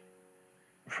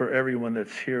for everyone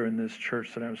that's here in this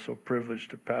church that I'm so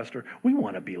privileged to pastor, we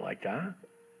want to be like that.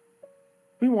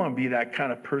 We want to be that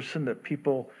kind of person that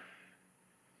people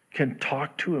can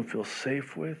talk to and feel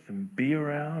safe with and be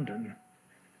around. And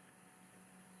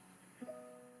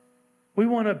we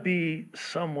want to be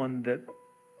someone that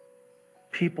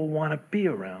people want to be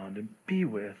around and be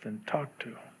with and talk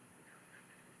to.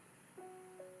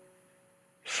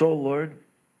 So, Lord,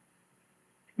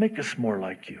 make us more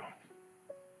like you,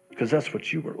 because that's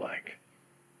what you were like.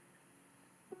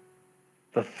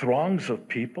 the throngs of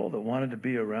people that wanted to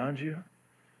be around you,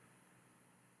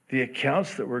 the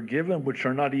accounts that were given, which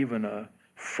are not even a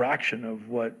fraction of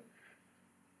what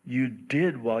you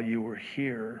did while you were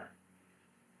here.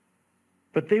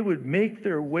 But they would make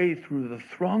their way through the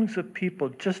throngs of people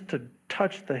just to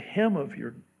touch the hem of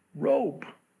your robe.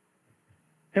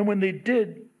 And when they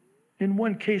did, in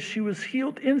one case, she was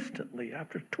healed instantly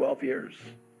after 12 years.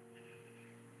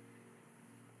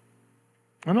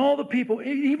 And all the people,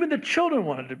 even the children,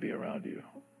 wanted to be around you.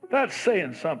 That's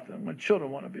saying something when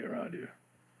children want to be around you.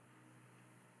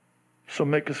 So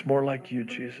make us more like you,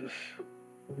 Jesus,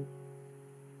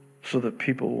 so that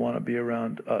people want to be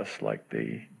around us like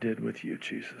they did with you,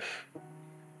 Jesus.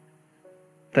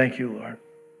 Thank you, Lord.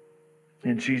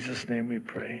 In Jesus' name we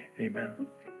pray. Amen.